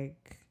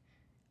like,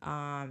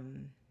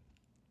 when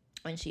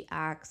she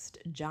asked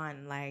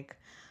John like,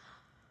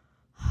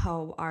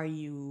 "How are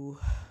you?"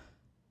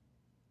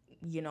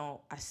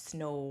 A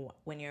Snow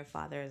when your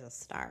father is a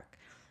Stark.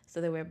 So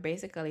they were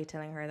basically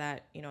telling her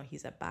that,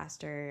 he's a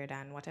bastard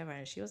and whatever.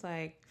 And she was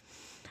like,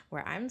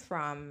 where I'm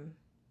from,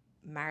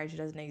 marriage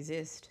doesn't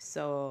exist.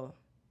 So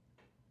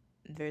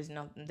there's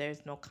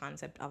no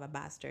concept of a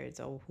bastard.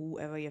 So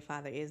whoever your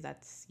father is,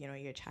 that's,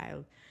 your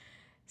child.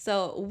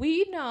 So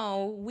we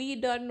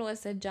don't know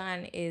that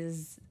John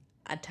is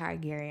a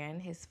Targaryen.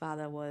 His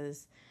father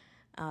was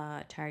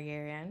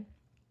Targaryen.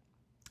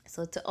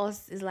 So to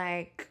us is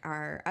like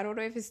our, I don't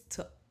know if it's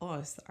to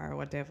us or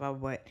whatever,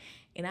 but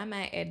in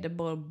my head the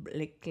bulb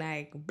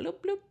like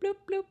bloop bloop bloop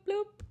bloop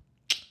bloop.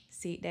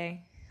 See it there?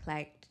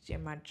 Like you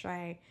might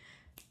try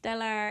tell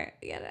her,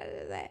 you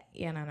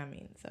know what I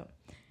mean? So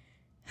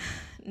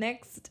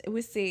next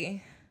we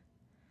see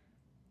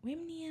what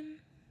name?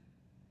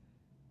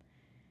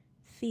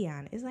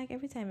 Theon. It's like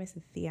every time I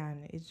see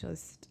Theon, it's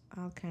just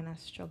all kind of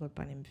struggle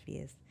upon him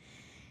face.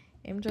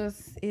 Him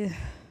just him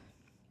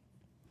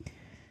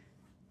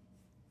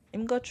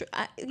go through.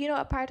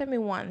 A part of me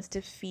wants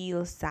to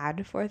feel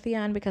sad for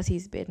Theon because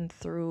he's been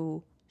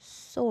through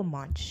so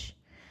much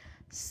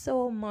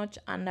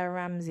under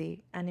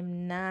Ramsay and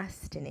him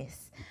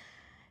nastiness.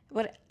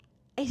 But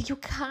you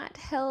can't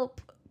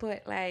help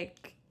but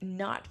like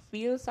not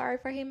feel sorry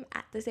for him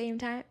at the same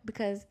time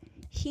because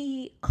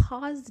he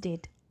caused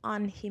it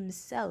on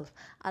himself.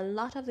 A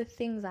lot of the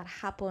things that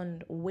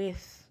happened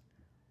with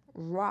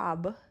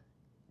Rob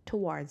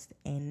towards the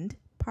end,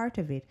 part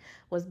of it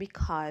was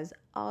because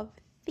of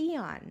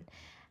Theon.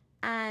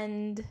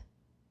 And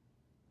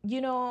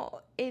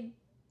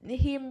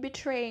him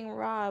betraying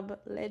Rob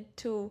led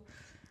to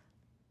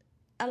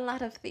a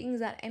lot of things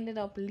that ended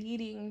up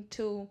leading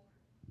to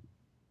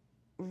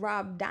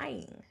Rob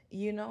dying.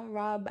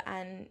 Rob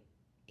and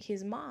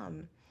his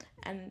mom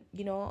and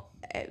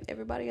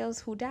everybody else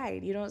who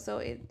died, so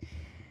it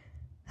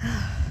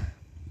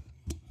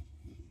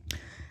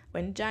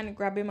when John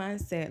grabbed him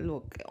and said,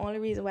 look, the only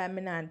reason why I'm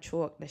not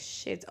choke the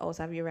shit out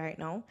of you right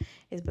now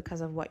is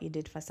because of what you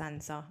did for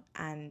Sansa.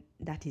 And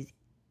that is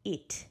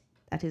it.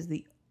 That is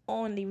the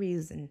only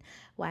reason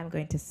why I'm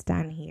going to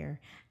stand here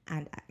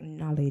and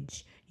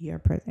acknowledge your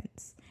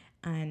presence.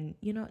 And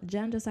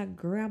John just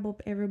grab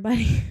up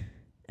everybody.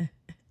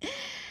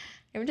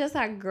 Him just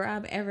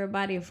grab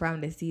everybody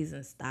from the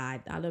season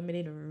start. Although me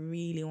didn't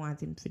really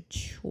want him to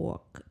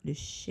choke the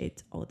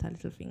shit out of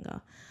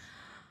Littlefinger.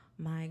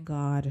 My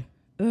God.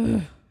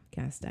 Ugh,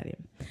 can't stand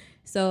him.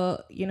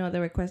 So, they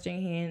were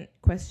questioning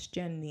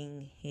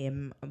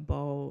him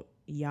about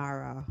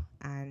Yara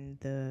and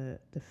the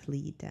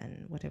fleet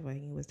and whatever.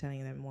 He was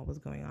telling them what was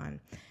going on.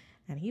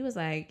 And he was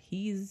like,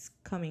 he's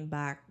coming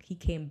back. He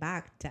came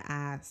back to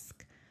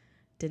ask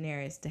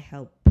Daenerys to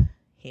help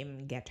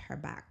him get her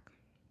back.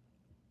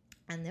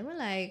 And they were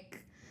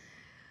like,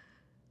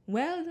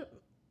 well,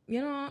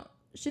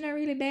 she not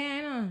really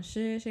there,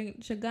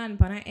 She gone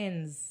on her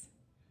ends.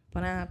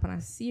 On a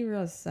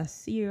serious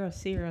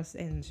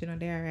ends. She not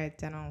there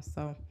right,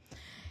 So,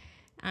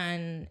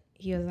 and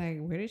he was like,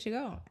 where did she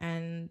go?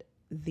 And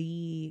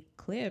the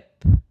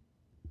clip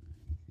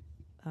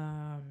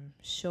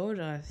showed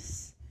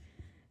us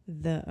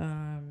the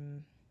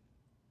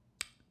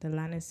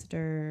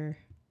Lannister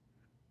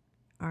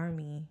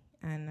army,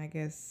 and I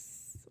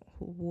guess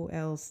who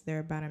else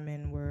their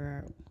bannermen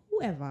were,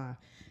 whoever.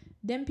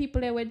 Them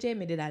people there where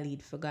Jamie did a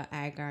lead, forgot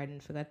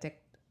Highgarden, forgot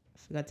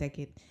take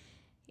it.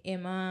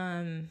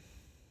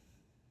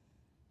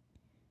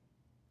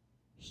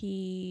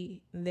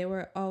 They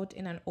were out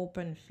in an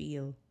open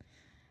field,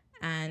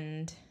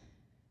 and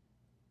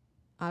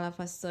all of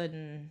a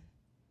sudden,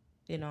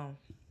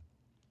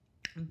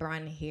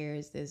 Bran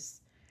hears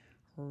this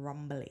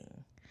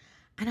rumbling.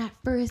 And at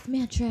first, me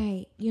have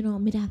to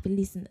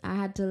listen. I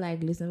had to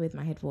listen with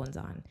my headphones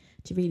on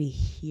to really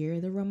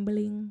hear the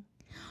rumbling.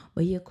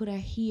 But you could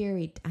hear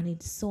it, and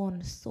it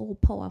sounded so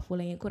powerful,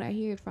 and you could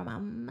hear it from a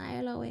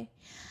mile away.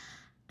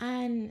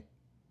 And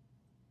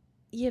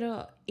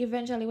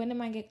eventually when the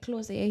man get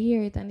closer, you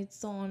hear it, and it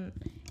sounds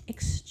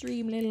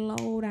extremely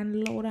loud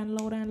and loud and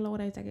loud and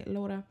louder. It get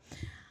louder,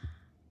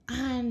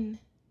 and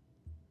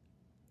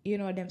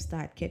them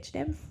start catch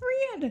them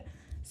afraid.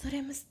 So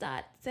them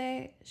start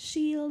say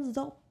shields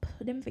up.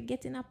 Them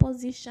forget in a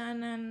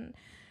position and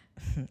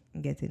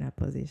get in a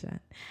position.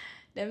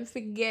 Them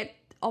forget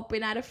up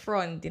in at the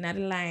front, in at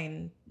the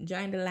line.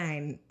 Join the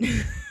line.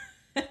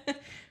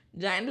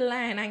 Join the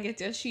line and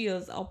get your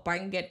shields up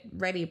and get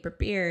ready,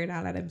 prepared,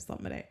 all of them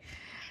somebody.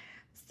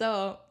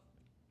 So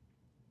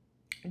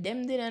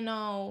them didn't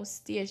know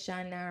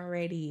station and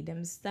ready.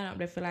 Them stand up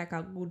there for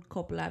a good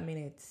couple of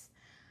minutes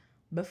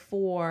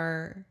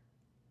before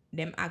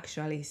them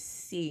actually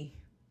see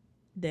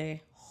the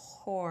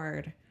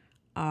horde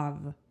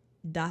of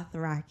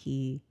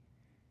Dothraki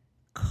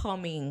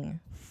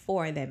coming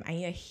for them, and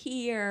you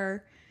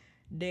hear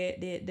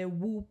the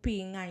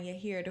whooping, and you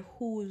hear the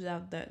hooves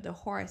of the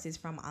horses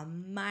from a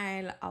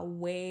mile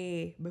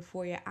away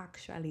before you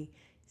actually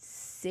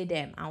see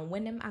them. And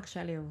when them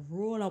actually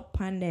roll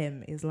up on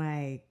them, it's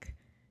like,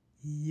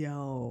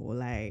 yo,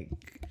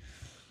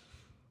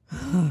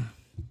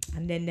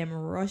 and then them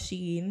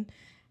rushing,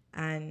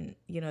 and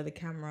the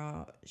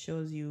camera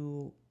shows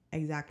you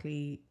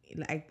exactly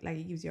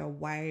it gives you a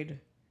wide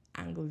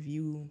angle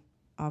view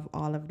of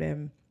all of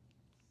them.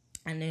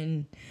 And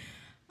then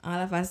all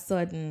of a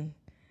sudden,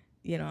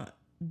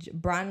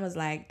 Bran was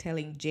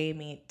telling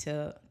Jaime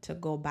to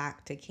go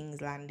back to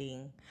King's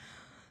Landing,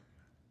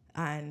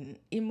 and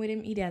him with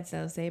him idiot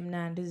self say him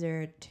not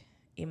desert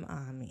him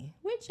army,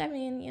 which I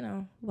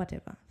mean,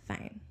 whatever,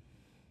 fine.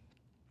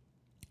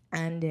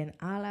 And then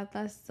all of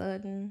a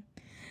sudden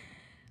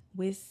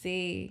we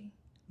see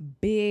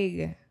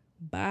big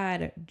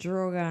bad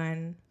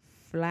Drogon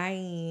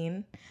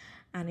flying,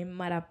 and him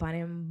mad up on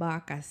him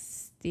back a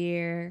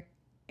steer.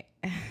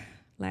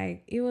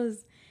 It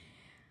was,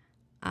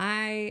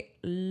 I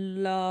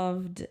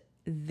loved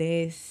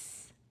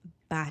this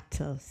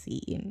battle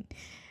scene.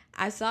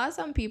 I saw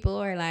some people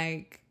were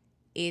like,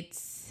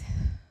 it's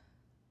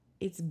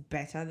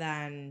better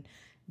than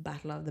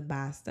Battle of the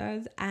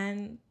Bastards,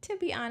 and to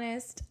be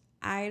honest,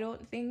 I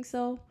don't think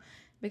so,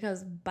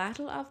 because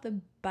Battle of the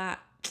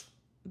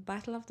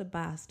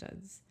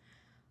Bastards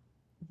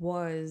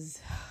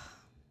was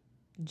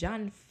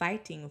Jon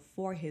fighting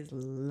for his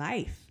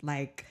life.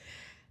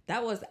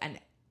 That was an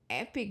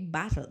epic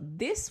battle.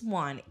 This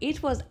one,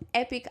 it was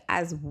epic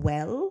as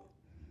well,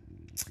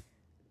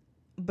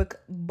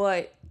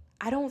 but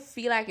I don't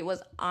feel like it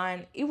was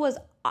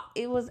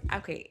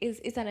okay.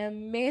 It's an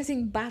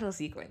amazing battle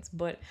sequence,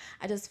 but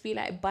I just feel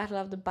like Battle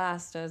of the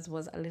Bastards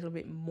was a little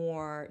bit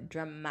more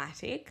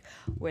dramatic,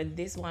 where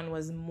this one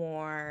was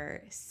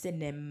more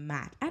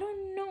cinematic. I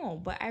don't know,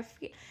 but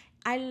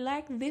I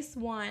like this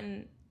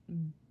one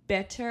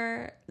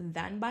better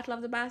than Battle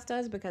of the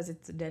Bastards because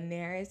it's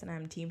Daenerys, and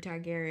I'm Team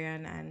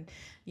Targaryen, and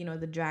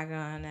the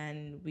dragon,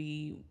 and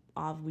we've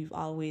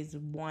always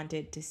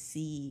wanted to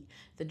see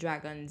the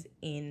dragons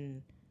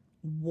in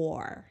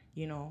war.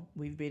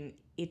 We've been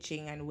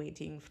itching and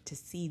waiting to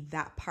see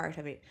that part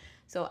of it.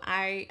 So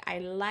I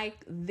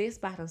like this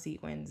battle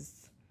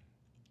sequence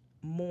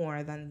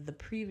more than the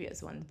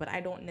previous ones, but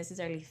I don't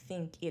necessarily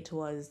think it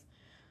was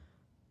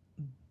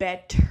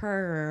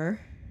better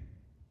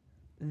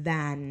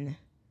than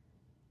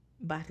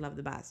Battle of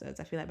the Bastards.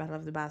 I feel like Battle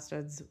of the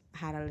Bastards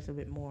had a little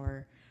bit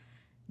more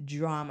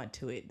drama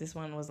to it. This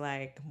one was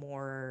like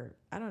more,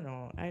 I don't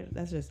know.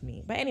 That's just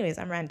me. But anyways,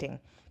 I'm ranting.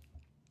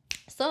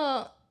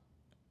 So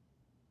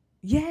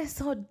yeah,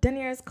 so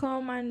Daenerys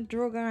come and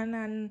Drogon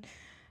and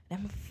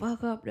them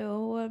fuck up the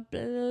whole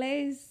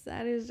place.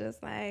 That is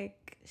just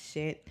like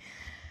shit.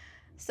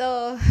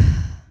 So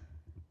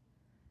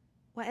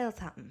what else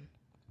happened?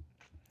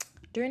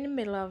 During the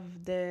middle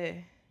of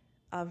the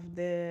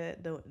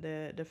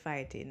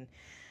fighting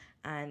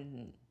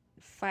and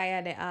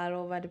fire they all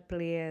over the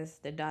place,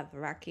 the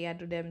Dothraki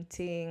do them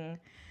thing.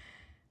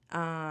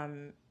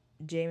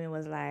 Jaime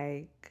was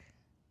like,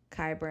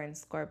 Qyburn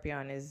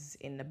Scorpion is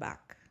in the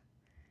back,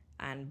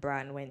 and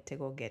Bran went to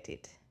go get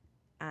it.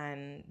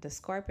 And the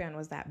Scorpion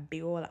was that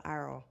big old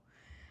arrow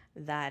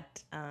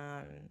that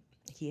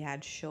he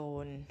had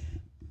shown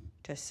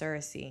to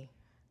Cersei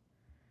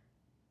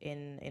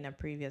in a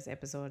previous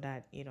episode,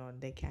 that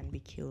they can be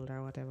killed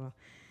or whatever.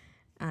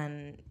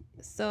 And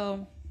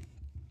so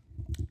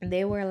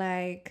they were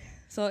like,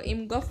 so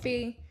him go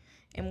fit,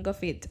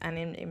 and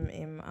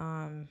him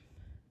I'm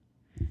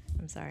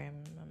sorry,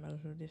 I'm a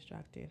little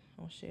distracted.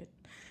 Oh shit.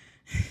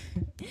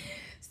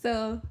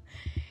 So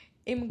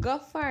him go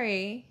for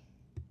it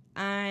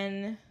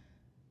and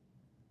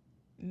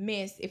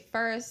miss. It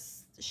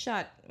first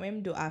shot when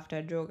him do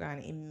after Drogon,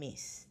 he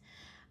miss.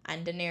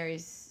 And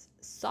Daenerys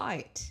saw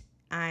it,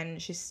 and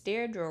she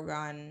steered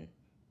Drogon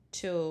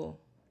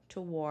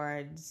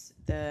towards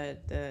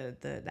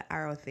the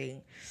arrow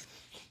thing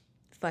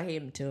for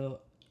him to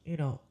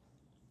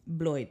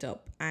blow it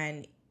up,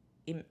 and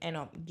him end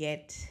up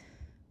get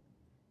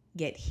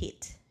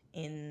hit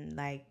in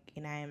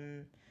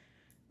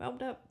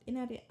rubbed up in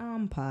the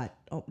arm part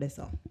up there.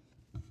 So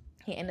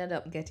he ended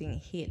up getting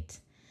hit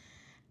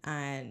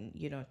and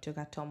took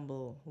a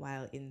tumble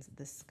while in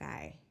the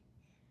sky.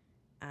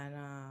 And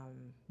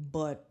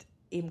but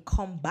him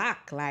come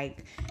back,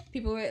 like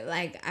people were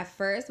like, at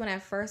first when I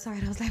first saw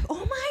it, I was like, oh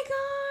my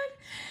god,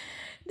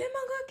 them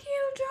are gonna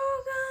kill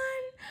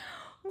Drogon,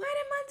 why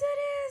them a do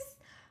this?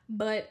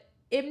 But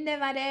him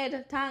never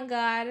dead, thank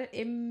God.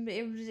 Him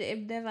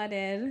never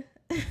dead.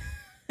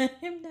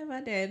 Him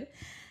never dead.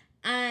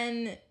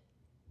 And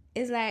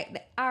it's like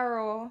the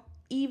arrow,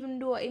 even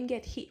though him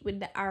get hit with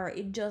the arrow,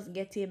 it just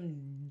get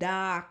him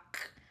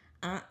dark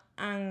and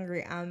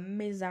angry and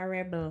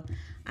miserable,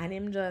 and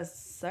him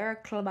just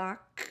circle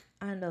back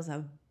and just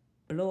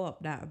blow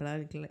up that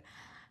blood.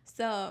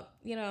 So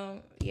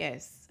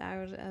yes, I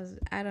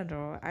don't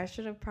know, I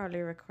should have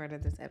probably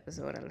recorded this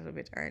episode a little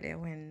bit earlier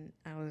when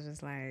I was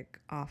just like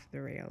off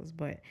the rails,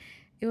 but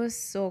it was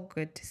so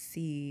good to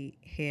see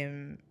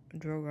him,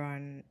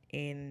 Drogon,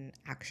 in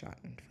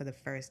action for the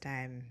first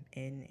time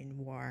in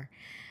war.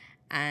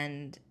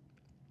 And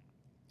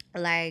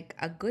like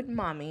a good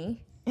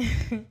mommy,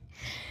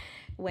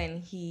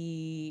 when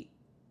he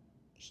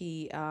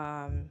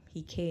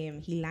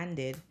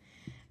landed,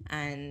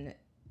 and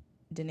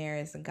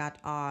Daenerys got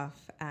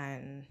off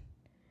and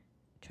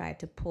tried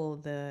to pull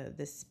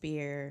the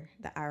spear,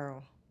 the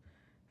arrow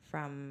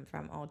from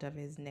out of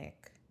his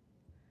neck.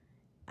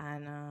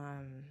 And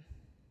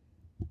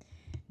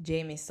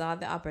Jaime saw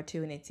the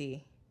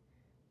opportunity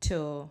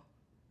to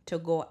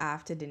go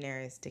after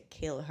Daenerys to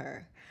kill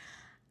her.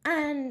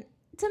 And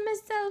to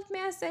myself,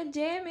 I said,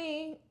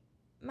 Jaime,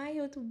 my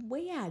youth,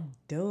 what you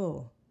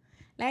do?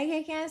 Like,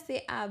 I can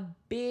see a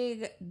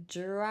big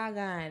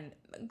dragon.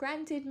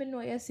 Granted, me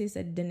know your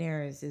sister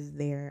Daenerys is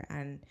there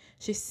and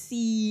she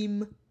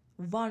seem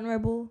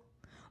vulnerable.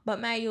 But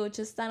my youth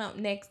just stand up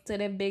next to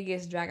the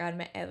biggest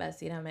dragon I ever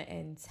seen in my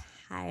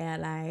entire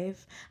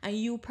life. And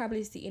you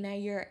probably see in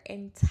your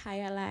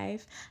entire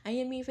life. And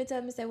you mean if you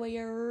tell me say what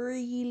you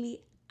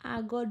really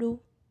are gonna do?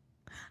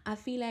 I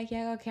feel like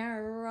you can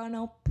run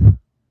up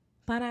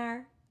on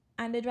her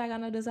and the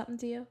dragon will do something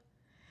to you.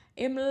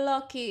 I'm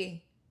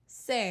lucky.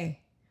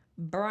 Say,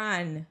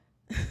 Bran.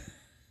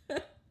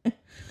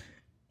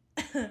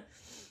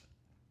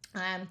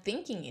 I'm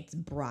thinking it's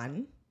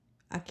Bran.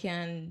 I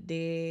can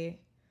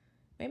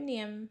my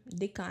name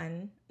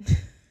Dickon.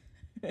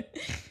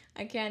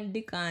 I can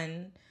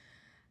Dickon.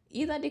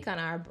 Either Dickon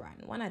or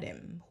Bran, one of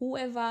them.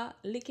 Whoever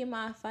lick him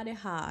off of the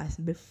horse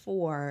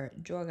before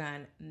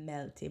Drogon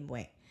melt him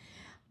away.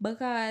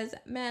 Because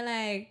man,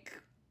 like,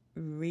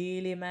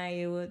 really, my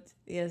youth?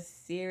 Yes,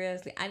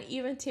 seriously. And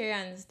even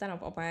Tyrion stand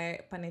up on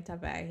the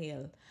top of a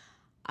hill.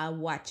 I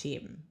watch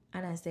him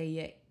and I say,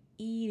 you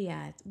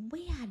idiot. What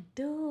you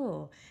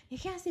do? You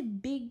can't say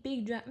big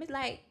drama. It's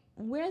like,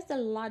 where's the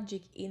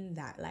logic in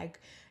that? Like,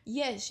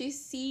 yes, she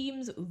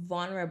seems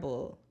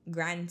vulnerable,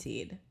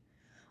 granted.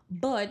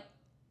 But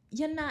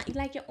you're not,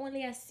 like, you're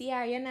only a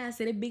CR. You're not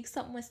say the big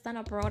something will stand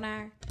up around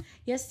her.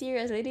 You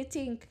seriously, they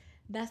think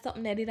that's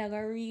something that did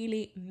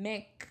really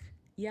make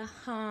you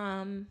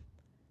harm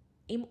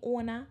him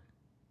owner?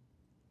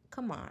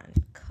 Come on,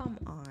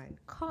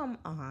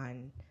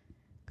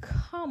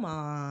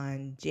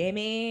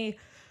 Jaime.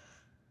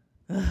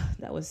 Ugh,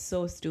 that was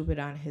so stupid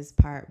on his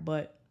part,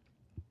 but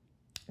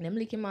Them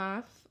lick him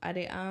off at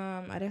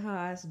the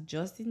horse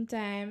just in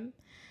time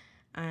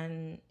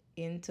and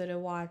into the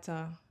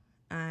water.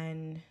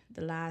 And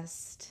the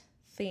last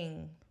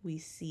thing we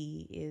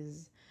see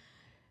is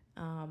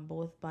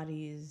both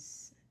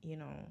bodies,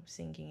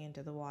 sinking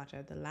into the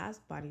water. The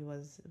last body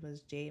was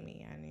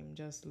Jamie, and him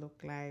just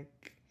looked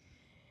like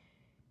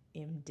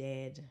him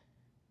dead.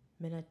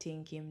 Me not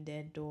think him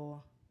dead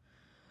though.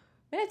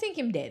 Me not think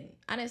him dead.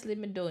 Honestly,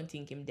 me don't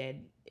think him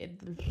dead.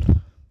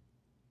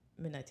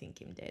 Me not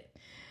think him dead.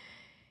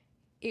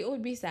 It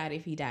would be sad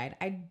if he died.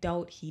 I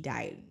doubt he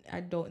died. I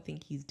don't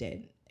think he's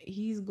dead.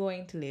 He's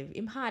going to live.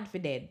 Him hard for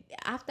dead.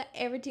 After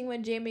everything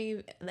that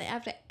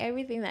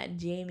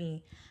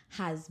Jamie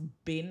has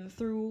been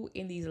through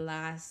in these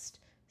last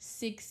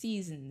 6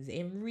 seasons,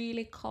 him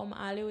really come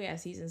all the way at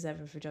season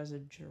 7 for just a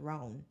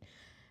drown.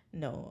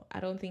 No, I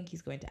don't think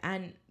he's going to.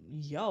 And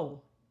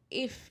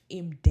if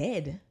him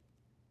dead,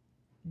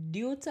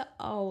 due to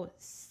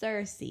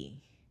Cersei,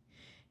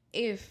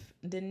 if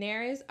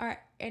Daenerys or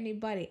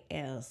anybody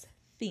else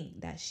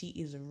think that she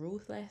is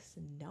ruthless,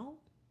 no.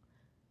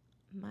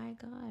 My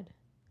God.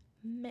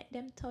 Make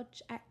them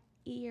touch a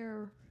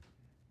ear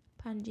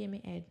pan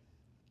Jamie head.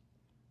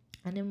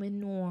 And then we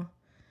know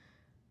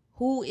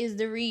who is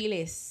the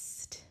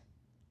realest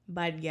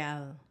bad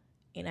girl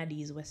in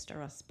these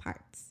Westeros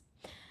parts.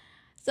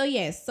 So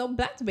yes, so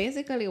that's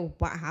basically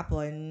what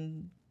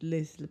happened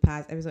this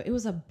past episode. It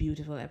was a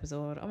beautiful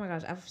episode. Oh my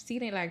gosh, I've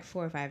seen it like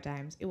 4 or 5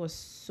 times. It was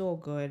so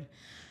good.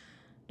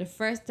 The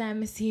first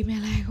time I see me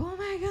like, oh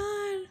my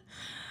God,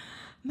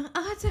 my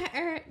heart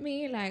hurt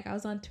me. Like I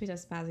was on Twitter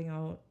spazzing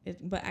out,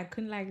 but I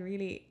couldn't like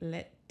really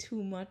let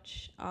too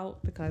much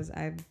out because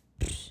I,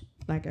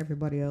 like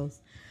everybody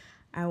else,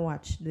 I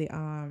watched the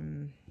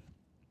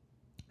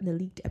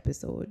leaked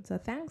episode. So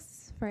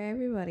thanks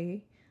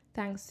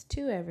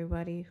to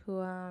everybody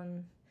who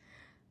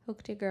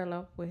hooked your girl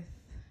up with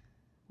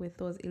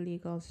those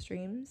illegal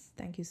streams.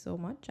 Thank you so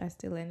much. I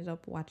still ended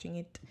up watching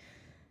it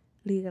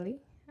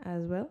legally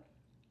as well.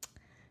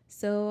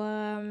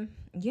 So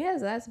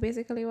yes, that's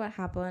basically what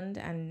happened.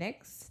 And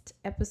next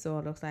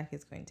episode looks like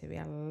it's going to be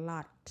a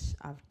lot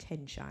of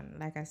tension.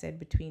 Like I said,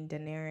 between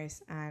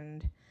Daenerys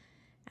and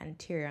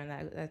Tyrion,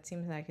 that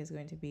seems like it's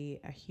going to be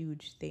a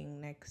huge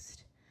thing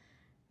next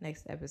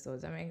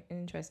episodes. I'm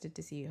interested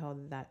to see how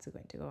that's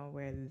going to go and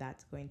where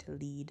that's going to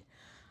lead.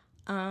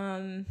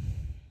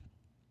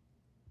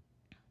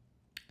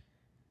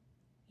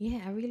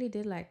 Yeah, I really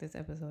did like this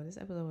episode. This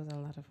episode was a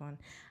lot of fun.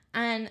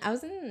 And I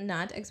was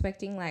not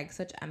expecting like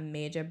such a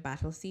major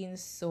battle scene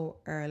so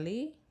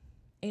early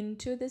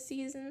into the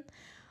season.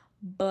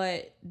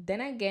 But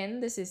then again,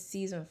 this is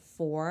season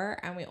 4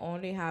 and we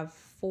only have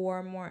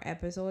 4 more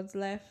episodes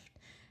left,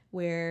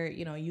 where,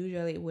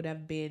 usually it would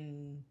have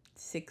been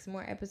 6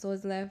 more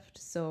episodes left.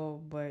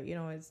 So, but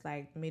it's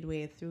like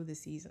midway through the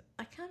season.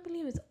 I can't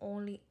believe it's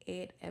only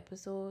 8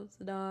 episodes,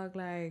 dog.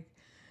 Like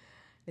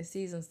the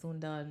season's soon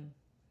done.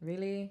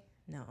 Really?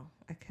 No,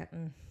 I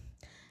can't.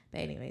 But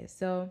anyway,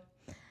 so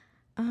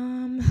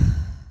I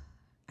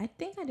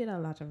think I did a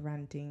lot of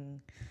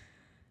ranting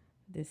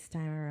this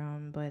time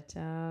around, but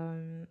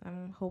I'm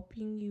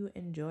hoping you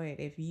enjoy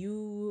it.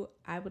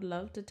 I would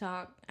love to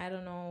talk. I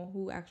don't know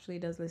who actually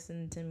does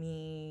listen to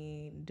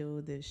me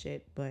do this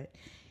shit, but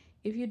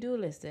if you do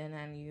listen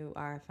and you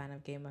are a fan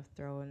of Game of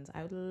Thrones,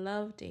 I would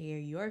love to hear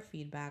your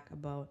feedback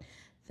about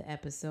the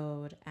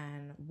episode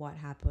and what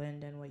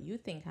happened and what you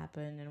think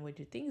happened and what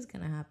you think is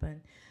gonna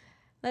happen.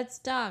 Let's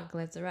talk,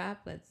 let's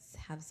rap, let's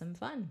have some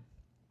fun.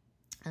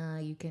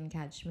 You can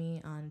catch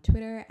me on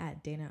Twitter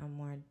at Dana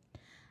Amor.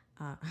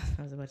 I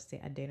was about to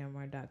say at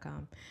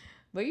DanaAmor.com,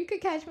 but you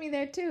could catch me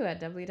there too at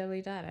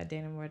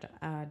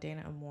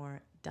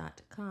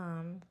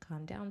www.DanaAmor.com.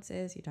 Calm down,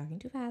 sis. You're talking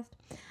too fast.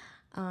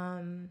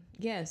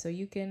 So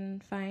you can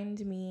find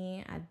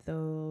me at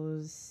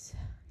those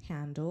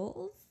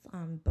handles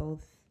on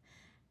both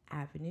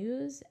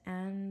avenues,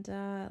 and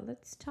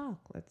let's talk,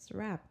 let's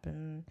rap,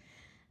 and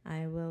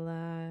I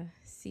will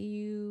see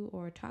you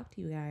or talk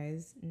to you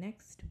guys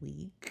next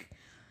week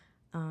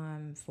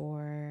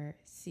for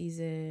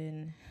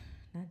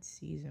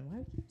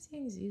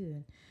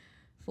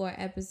for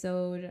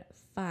episode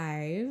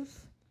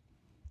 5.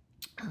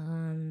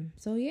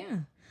 So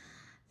yeah,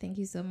 thank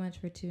you so much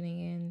for tuning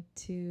in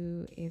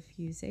to If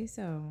You Say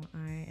So.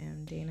 I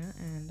am Dana,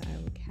 and I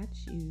will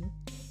catch you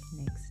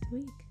next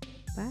week.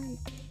 Bye.